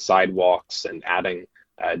widening sidewalks and adding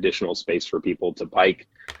additional space for people to bike,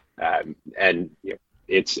 and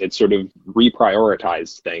it's sort of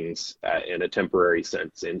reprioritized things in a temporary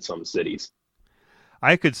sense in some cities.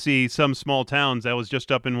 I could see some small towns. I was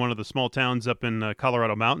just up in one of the small towns up in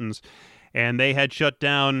Colorado Mountains, and they had shut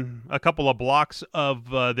down a couple of blocks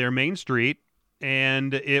of their main street.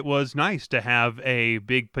 And it was nice to have a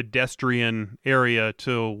big pedestrian area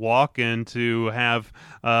to walk and to have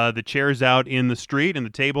the chairs out in the street and the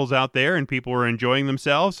tables out there, and people were enjoying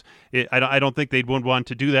themselves. I don't think they'd want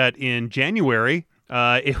to do that in January.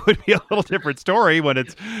 It would be a little different story when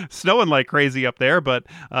it's snowing like crazy up there, but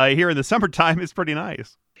here in the summertime, it's pretty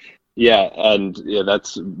nice. Yeah, and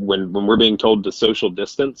that's when we're being told to social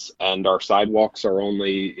distance and our sidewalks are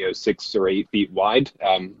only 6 or 8 feet wide.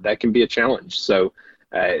 That can be a challenge. So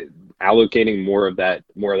allocating more of that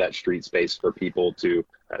street space for people to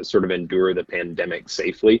sort of endure the pandemic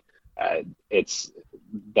safely, that's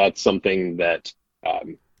something that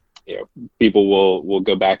people will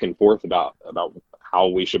go back and forth about how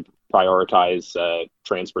we should prioritize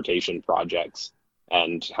transportation projects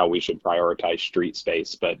and how we should prioritize street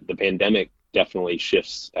space. But the pandemic definitely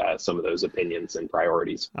shifts some of those opinions and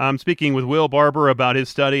priorities. I'm speaking with Will Barber about his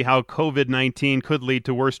study, how COVID-19 could lead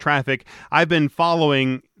to worse traffic. I've been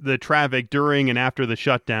following the traffic during and after the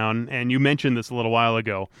shutdown, and you mentioned this a little while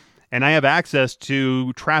ago. And I have access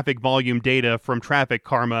to traffic volume data from Traffic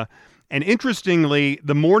Karma. And interestingly,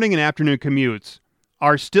 the morning and afternoon commutes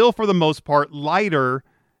are still, for the most part, lighter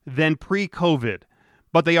than pre-COVID.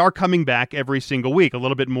 But they are coming back every single week, a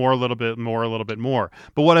little bit more, a little bit more, a little bit more.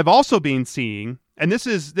 But what I've also been seeing, and this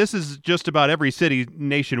is just about every city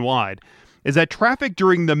nationwide, is that traffic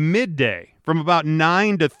during the midday, from about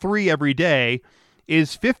 9 to 3 every day,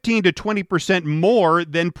 is 15 to 20% more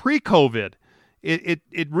than pre-COVID. It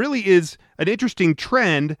really is an interesting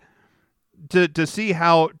trend to see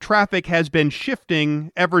how traffic has been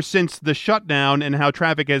shifting ever since the shutdown and how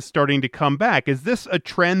traffic is starting to come back. Is this a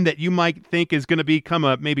trend that you might think is going to become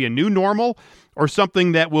maybe a new normal, or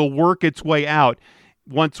something that will work its way out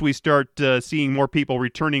once we start seeing more people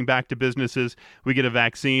returning back to businesses, we get a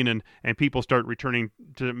vaccine, and people start returning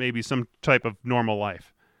to maybe some type of normal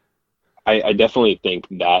life? I definitely think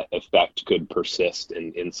that effect could persist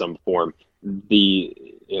in some form.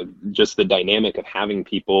 Just the dynamic of having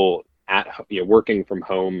people working from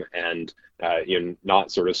home and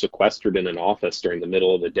not sort of sequestered in an office during the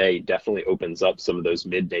middle of the day definitely opens up some of those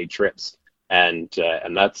midday trips, and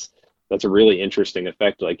that's a really interesting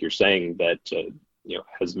effect, like you're saying, that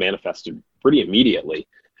has manifested pretty immediately.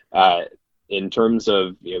 In terms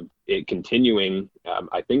of it continuing,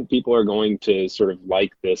 I think people are going to sort of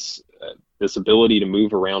like this ability to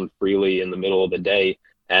move around freely in the middle of the day,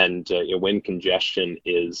 and when congestion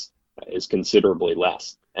is considerably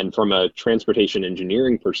less. And from a transportation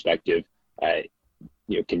engineering perspective,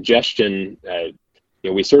 congestion,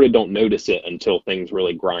 we sort of don't notice it until things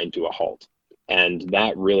really grind to a halt. And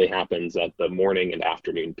that really happens at the morning and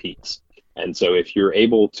afternoon peaks. And so if you're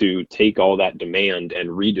able to take all that demand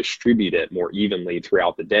and redistribute it more evenly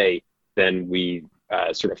throughout the day, then we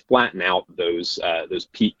sort of flatten out those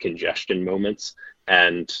peak congestion moments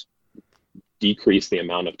and decrease the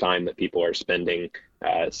amount of time that people are spending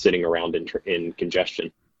sitting around in congestion.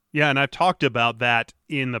 Yeah, and I've talked about that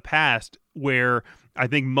in the past, where I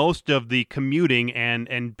think most of the commuting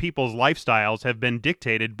and people's lifestyles have been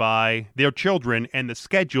dictated by their children and the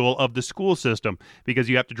schedule of the school system, because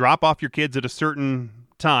you have to drop off your kids at a certain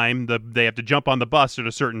time. They have to jump on the bus at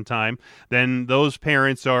a certain time. Then those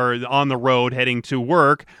parents are on the road heading to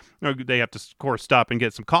work. They have to, of course, stop and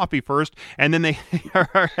get some coffee first, and then they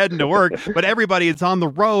are heading to work. But everybody is on the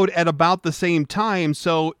road at about the same time.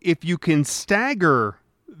 So if you can stagger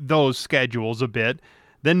those schedules a bit,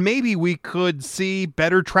 then maybe we could see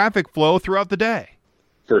better traffic flow throughout the day.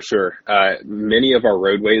 For sure. Many of our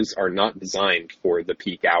roadways are not designed for the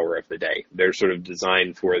peak hour of the day. They're sort of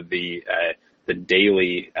designed for the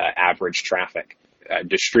daily average traffic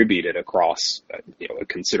distributed across a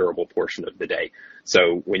considerable portion of the day.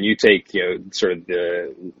 So when you take sort of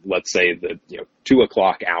let's say the 2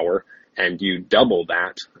 o'clock hour and you double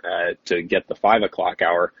that to get the 5 o'clock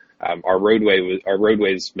hour, our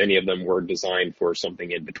roadways, many of them were designed for something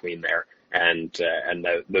in between there. And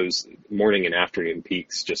those morning and afternoon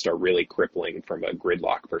peaks just are really crippling from a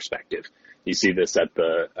gridlock perspective. You see this at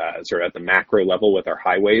the sort of at the macro level with our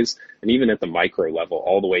highways, and even at the micro level,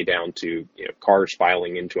 all the way down to cars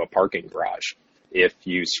filing into a parking garage. If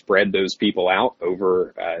you spread those people out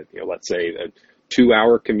over, let's say a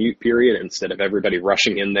 2-hour commute period instead of everybody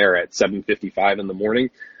rushing in there at 7:55 in the morning,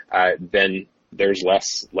 then there's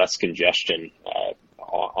less congestion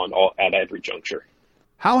at every juncture.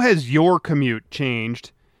 How has your commute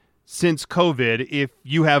changed since COVID, if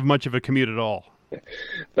you have much of a commute at all?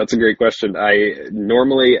 That's a great question.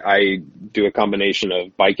 Normally I do a combination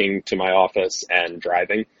of biking to my office and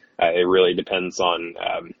driving. It really depends on,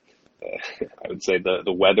 I would say,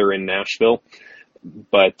 the weather in Nashville.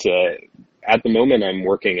 But at the moment, I'm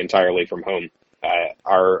working entirely from home.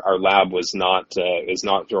 Our lab is not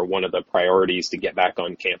one of the priorities to get back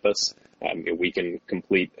on campus. We can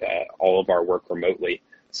complete all of our work remotely.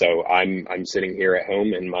 So I'm sitting here at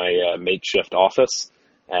home in my makeshift office,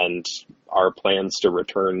 and our plans to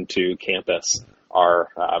return to campus are,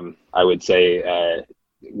 I would say,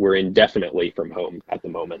 we're indefinitely from home at the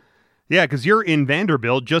moment. Yeah, because you're in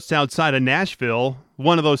Vanderbilt, just outside of Nashville,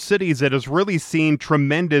 one of those cities that has really seen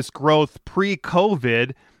tremendous growth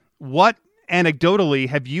pre-COVID. What anecdotally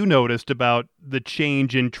have you noticed about the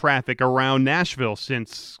change in traffic around Nashville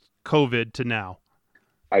since COVID to now?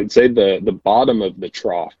 I'd say the bottom of the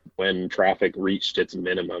trough, when traffic reached its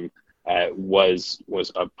minimum, was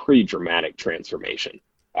a pretty dramatic transformation.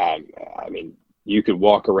 I mean, you could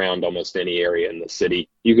walk around almost any area in the city.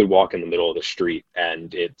 You could walk in the middle of the street,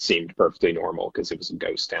 and it seemed perfectly normal because it was a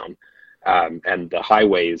ghost town. And the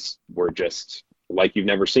highways were just like you've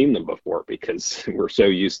never seen them before, because we're so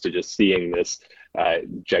used to just seeing this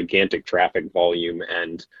gigantic traffic volume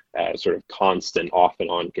and sort of constant off and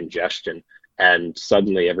on congestion. And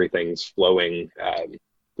suddenly everything's flowing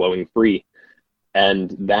free.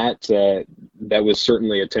 And that was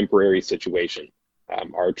certainly a temporary situation.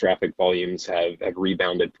 Our traffic volumes have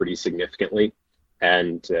rebounded pretty significantly.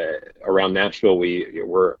 And around Nashville,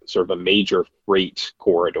 we're sort of a major freight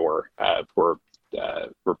corridor for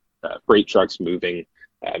freight trucks moving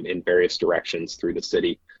in various directions through the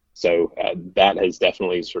city. So that has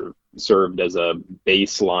definitely sort of served as a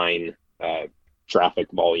baseline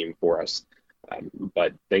traffic volume for us.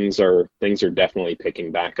 But things are definitely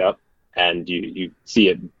picking back up, and you see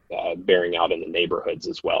it bearing out in the neighborhoods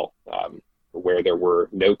as well. Where there were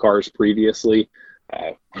no cars previously,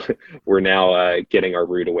 we're now getting our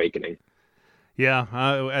rude awakening. Yeah,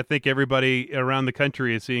 I think everybody around the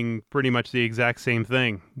country is seeing pretty much the exact same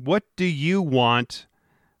thing. What do you want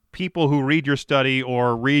people who read your study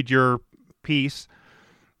or read your piece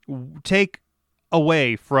take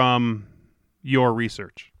away from your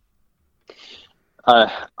research?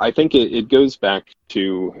 I think it goes back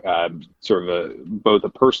to sort of both a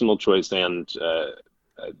personal choice and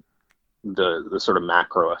the sort of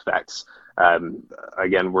macro effects.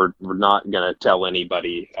 Again, we're not going to tell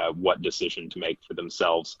anybody what decision to make for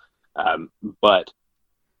themselves, but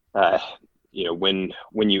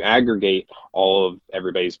when you aggregate all of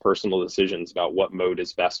everybody's personal decisions about what mode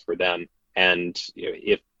is best for them, and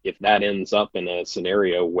if that ends up in a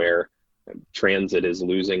scenario where transit is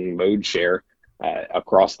losing mode share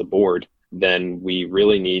across the board, then we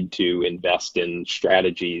really need to invest in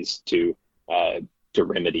strategies to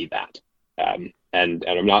remedy that. And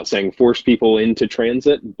I'm not saying force people into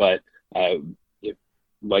transit, but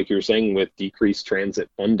like you're saying, with decreased transit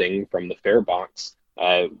funding from the fare box,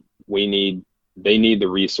 they need the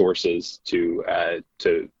resources to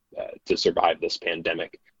survive this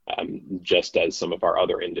pandemic, just as some of our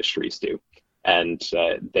other industries do. And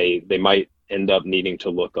they might end up needing to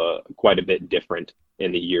look quite a bit different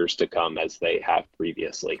in the years to come as they have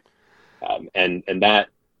previously. And that,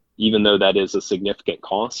 even though that is a significant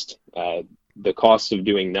cost, the cost of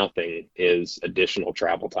doing nothing is additional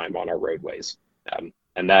travel time on our roadways.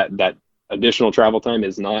 And that additional travel time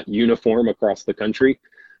is not uniform across the country,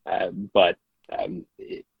 but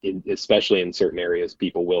especially in certain areas,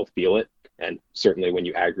 people will feel it. And certainly when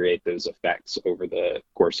you aggregate those effects over the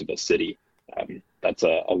course of a city, that's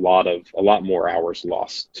a lot more hours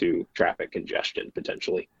lost to traffic congestion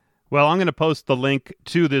potentially. Well, I'm going to post the link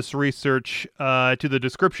to this research to the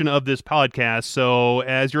description of this podcast. So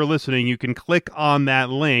as you're listening, you can click on that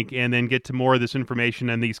link and then get to more of this information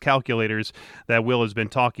and these calculators that Will has been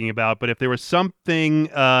talking about. But if there was something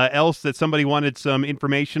else that somebody wanted some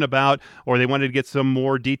information about, or they wanted to get some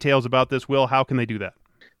more details about this, Will, how can they do that?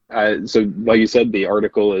 So like you said, the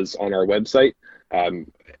article is on our website.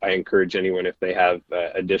 I encourage anyone, if they have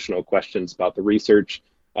additional questions about the research,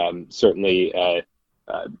 certainly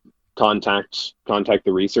contact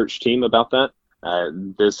the research team about that.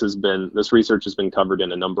 This research has been covered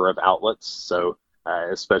in a number of outlets. So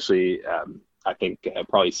especially, I think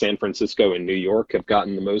probably San Francisco and New York have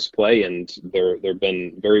gotten the most play, and there have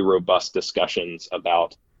been very robust discussions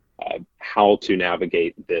about how to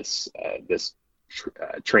navigate this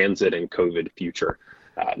transit and COVID future.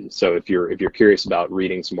 So if you're curious about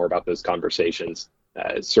reading some more about those conversations,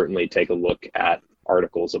 certainly take a look at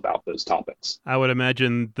articles about those topics. I would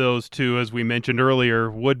imagine those two, as we mentioned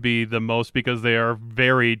earlier, would be the most, because they are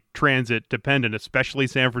very transit dependent, especially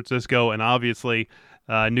San Francisco and obviously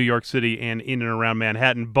New York City and in and around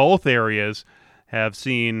Manhattan. Both areas have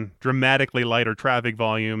seen dramatically lighter traffic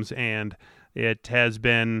volumes, and it has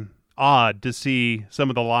been odd to see some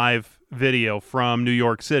of the live video from New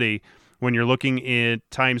York City when you're looking at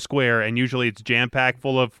Times Square, and usually it's jam-packed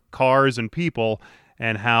full of cars and people,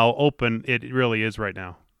 and how open it really is right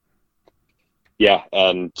now. Yeah,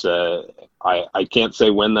 and I can't say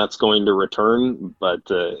when that's going to return, but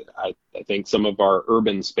I think some of our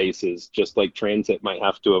urban spaces, just like transit, might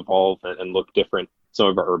have to evolve and look different. Some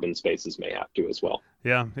of our urban spaces may have to as well.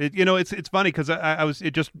 Yeah, it's funny because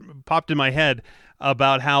it just popped in my head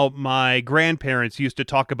about how my grandparents used to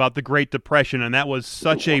talk about the Great Depression, and that was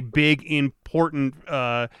such a big, important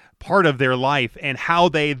part of their life, and how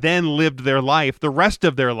they then lived their life, the rest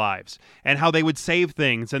of their lives, and how they would save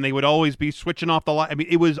things, and they would always be switching off the light. I mean,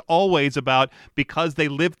 it was always about, because they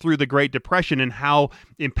lived through the Great Depression and how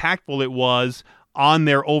impactful it was on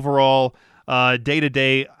their overall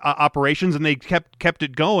day-to-day operations, and they kept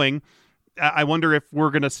it going. I wonder if we're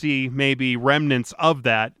going to see maybe remnants of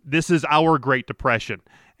that. This is our Great Depression,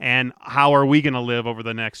 and how are we going to live over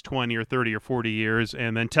the next 20 or 30 or 40 years,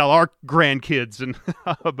 and then tell our grandkids and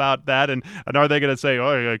about that, and are they going to say,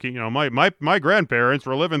 oh, my grandparents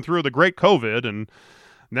were living through the Great COVID, and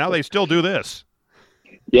now they still do this?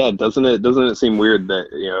 Yeah, doesn't it seem weird that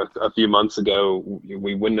a few months ago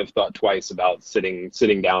we wouldn't have thought twice about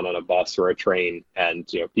sitting down on a bus or a train and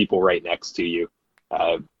people right next to you.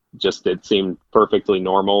 It seemed perfectly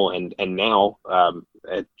normal, and now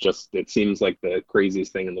it seems like the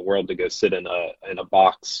craziest thing in the world to go sit in a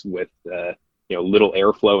box with little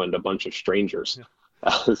airflow and a bunch of strangers.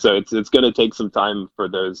 Yeah. So it's going to take some time for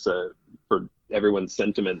those for everyone's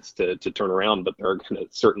sentiments to turn around, but there are going to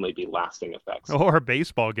certainly be lasting effects. Or a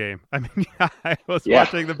baseball game. I mean, I was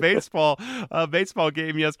watching the baseball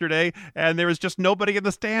game yesterday, and there was just nobody in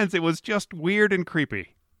the stands. It was just weird and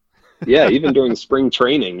creepy. Yeah, even during spring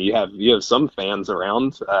training, you have some fans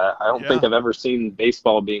around. I don't think I've ever seen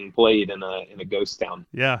baseball being played in a ghost town.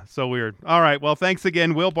 Yeah, so weird. All right, well, thanks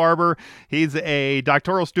again, Will Barber. He's a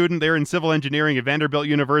doctoral student there in civil engineering at Vanderbilt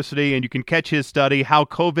University, and you can catch his study, How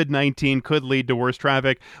COVID-19 Could Lead to Worse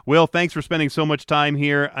Traffic. Will, thanks for spending so much time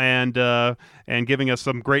here and giving us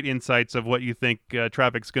some great insights of what you think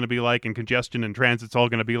traffic's going to be like, and congestion and transit's all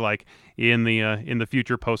going to be like in the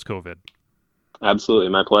future post-COVID. Absolutely.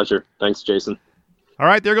 My pleasure. Thanks, Jason. All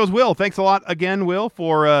right. There goes Will. Thanks a lot again, Will,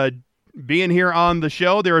 for being here on the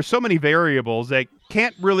show. There are so many variables that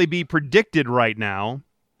can't really be predicted right now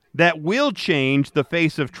that will change the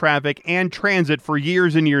face of traffic and transit for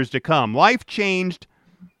years and years to come. Life changed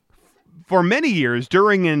for many years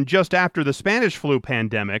during and just after the Spanish flu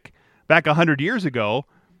pandemic back 100 years ago.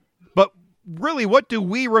 But really, what do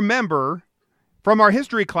we remember from our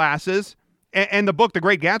history classes and the book, The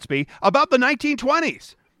Great Gatsby, about the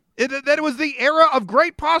 1920s? That it was the era of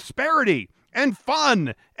great prosperity and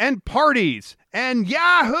fun and parties and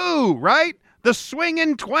Yahoo, right? The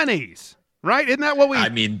swinging 20s, right? Isn't that what we... I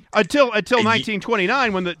mean... Until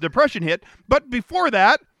 1929 when the Depression hit. But before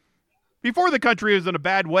that, before the country was in a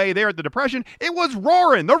bad way there at the Depression, it was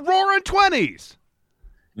roaring, the roaring 20s.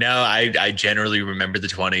 No, I generally remember the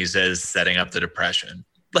 20s as setting up the Depression.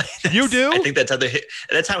 You do? I think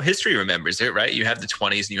that's how history remembers it, right? You have the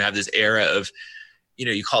 20s and you have this era of,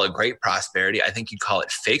 you call it great prosperity. I think you'd call it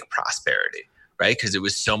fake prosperity, right? Because it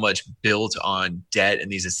was so much built on debt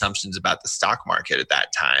and these assumptions about the stock market at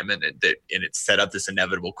that time. And it set up this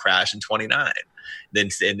inevitable crash in 29. Then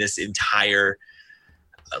in this entire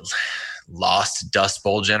lost Dust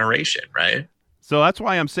Bowl generation, right? So that's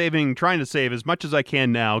why I'm trying to save as much as I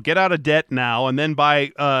can now, get out of debt now, and then by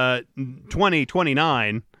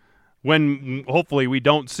 2029, when hopefully we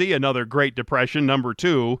don't see another Great Depression, number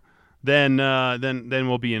 2, then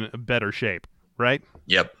we'll be in better shape, right?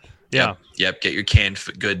 Yep. Yeah. Yep. Get your canned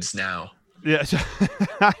goods now. Yeah.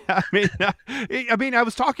 I mean, I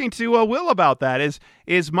was talking to Will about that.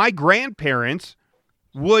 Is my grandparents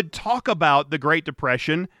would talk about the Great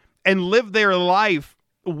Depression and live their life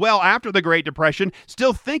well after the Great Depression,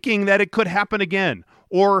 still thinking that it could happen again,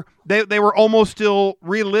 or they were almost still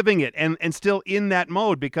reliving it and still in that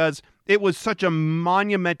mode because it was such a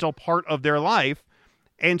monumental part of their life.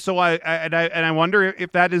 And so I wonder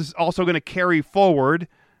if that is also going to carry forward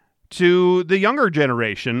to the younger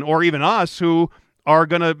generation, or even us, who are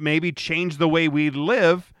going to maybe change the way we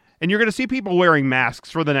live. And you're going to see people wearing masks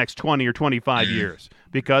for the next 20 or 25 years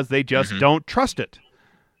because they just don't trust it.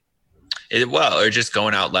 Or just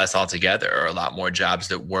going out less altogether, or a lot more jobs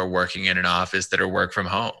that we're working in an office that are work from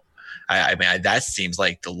home. I mean, that seems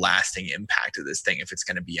like the lasting impact of this thing, if it's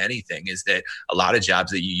going to be anything, is that a lot of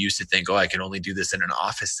jobs that you used to think, I can only do this in an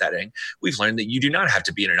office setting, we've learned that you do not have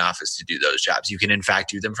to be in an office to do those jobs. You can, in fact,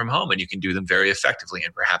 do them from home, and you can do them very effectively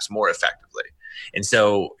and perhaps more effectively. And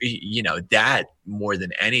so, that more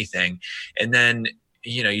than anything. And then,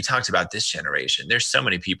 you talked about this generation. There's so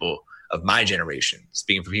many people of my generation,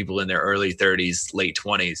 speaking for people in their early 30s, late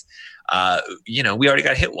 20s, we already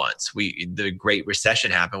got hit once. The Great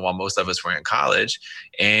Recession happened while most of us were in college,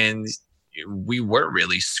 and we were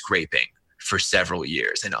really scraping for several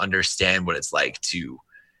years and understand what it's like to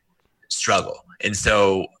struggle. And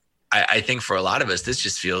so I think for a lot of us, this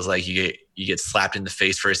just feels like you get slapped in the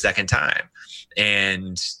face for a second time.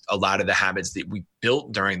 And a lot of the habits that we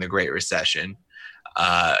built during the Great Recession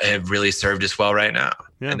have really served us well right now.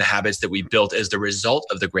 Yeah. And the habits that we built as the result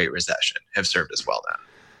of the Great Recession have served us well now.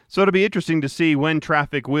 So it'll be interesting to see when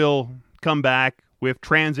traffic will come back, if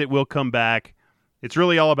transit will come back. It's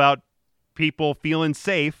really all about people feeling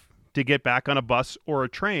safe to get back on a bus or a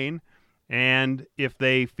train. And if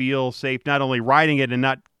they feel safe not only riding it and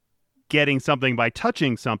not getting something by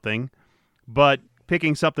touching something, but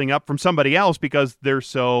picking something up from somebody else because they're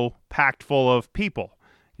so packed full of people.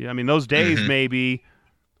 I mean, those days maybe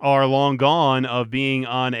are long gone of being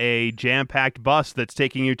on a jam-packed bus that's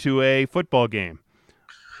taking you to a football game.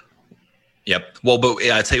 Yep. Well, but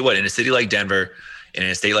I'll tell you what, in a city like Denver, in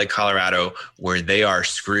a state like Colorado, where they are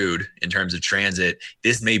screwed in terms of transit,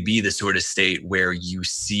 this may be the sort of state where you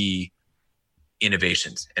see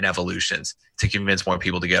innovations and evolutions to convince more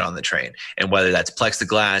people to get on the train. And whether that's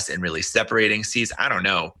plexiglass and really separating seats, I don't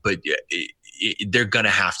know, but they're going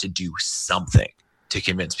to have to do something to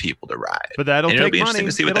convince people to ride. But that'll take money.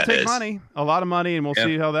 It'll take money, a lot of money, and we'll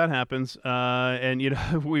see how that happens. And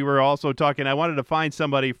we were also talking, I wanted to find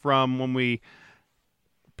somebody from when we,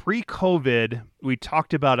 pre-COVID, we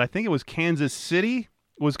talked about, I think it was Kansas City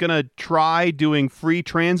was going to try doing free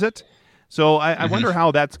transit. So I wonder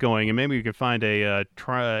how that's going, and maybe we could find a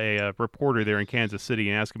reporter there in Kansas City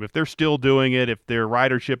and ask them if they're still doing it, if their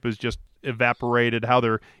ridership has just evaporated, how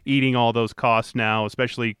they're eating all those costs now,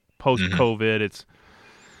 especially post-COVID. It's,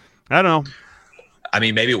 I don't know. I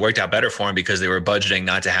mean, maybe it worked out better for them because they were budgeting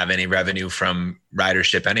not to have any revenue from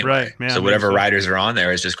ridership anyway. Right. Yeah, so whatever riders are on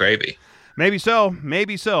there is just gravy. Maybe so.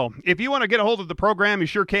 Maybe so. If you want to get a hold of the program, you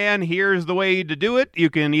sure can. Here's the way to do it. You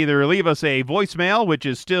can either leave us a voicemail, which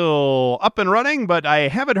is still up and running, but I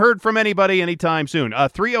haven't heard from anybody anytime soon.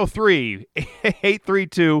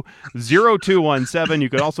 303-832-0217. You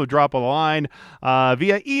can also drop a line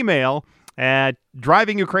via email at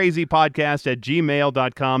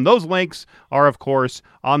drivingyoucrazypodcast@gmail.com. Those links are, of course,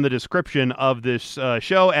 on the description of this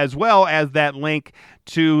show, as well as that link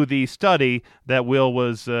to the study that Will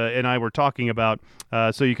was and I were talking about.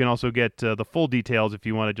 So you can also get the full details if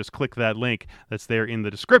you want to just click that link that's there in the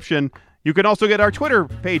description. You can also get our Twitter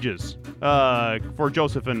pages for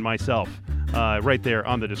Joseph and myself right there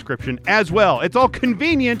on the description as well. It's all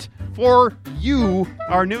convenient for you,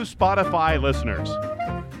 our new Spotify listeners.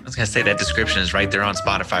 I was going to say that description is right there on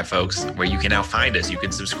Spotify, folks, where you can now find us. You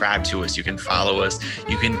can subscribe to us. You can follow us.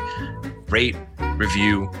 You can rate,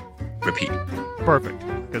 review, repeat. Perfect.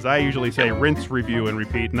 Because I usually say rinse, review, and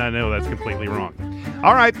repeat, and I know that's completely wrong.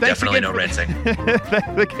 All right. Thanks Definitely again no rinsing.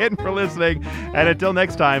 Thanks again for listening. And until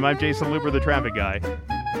next time, I'm Jason Luber, the traffic guy.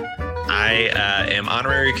 I am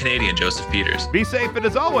honorary Canadian Joseph Peters. Be safe, and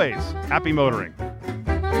as always, happy motoring.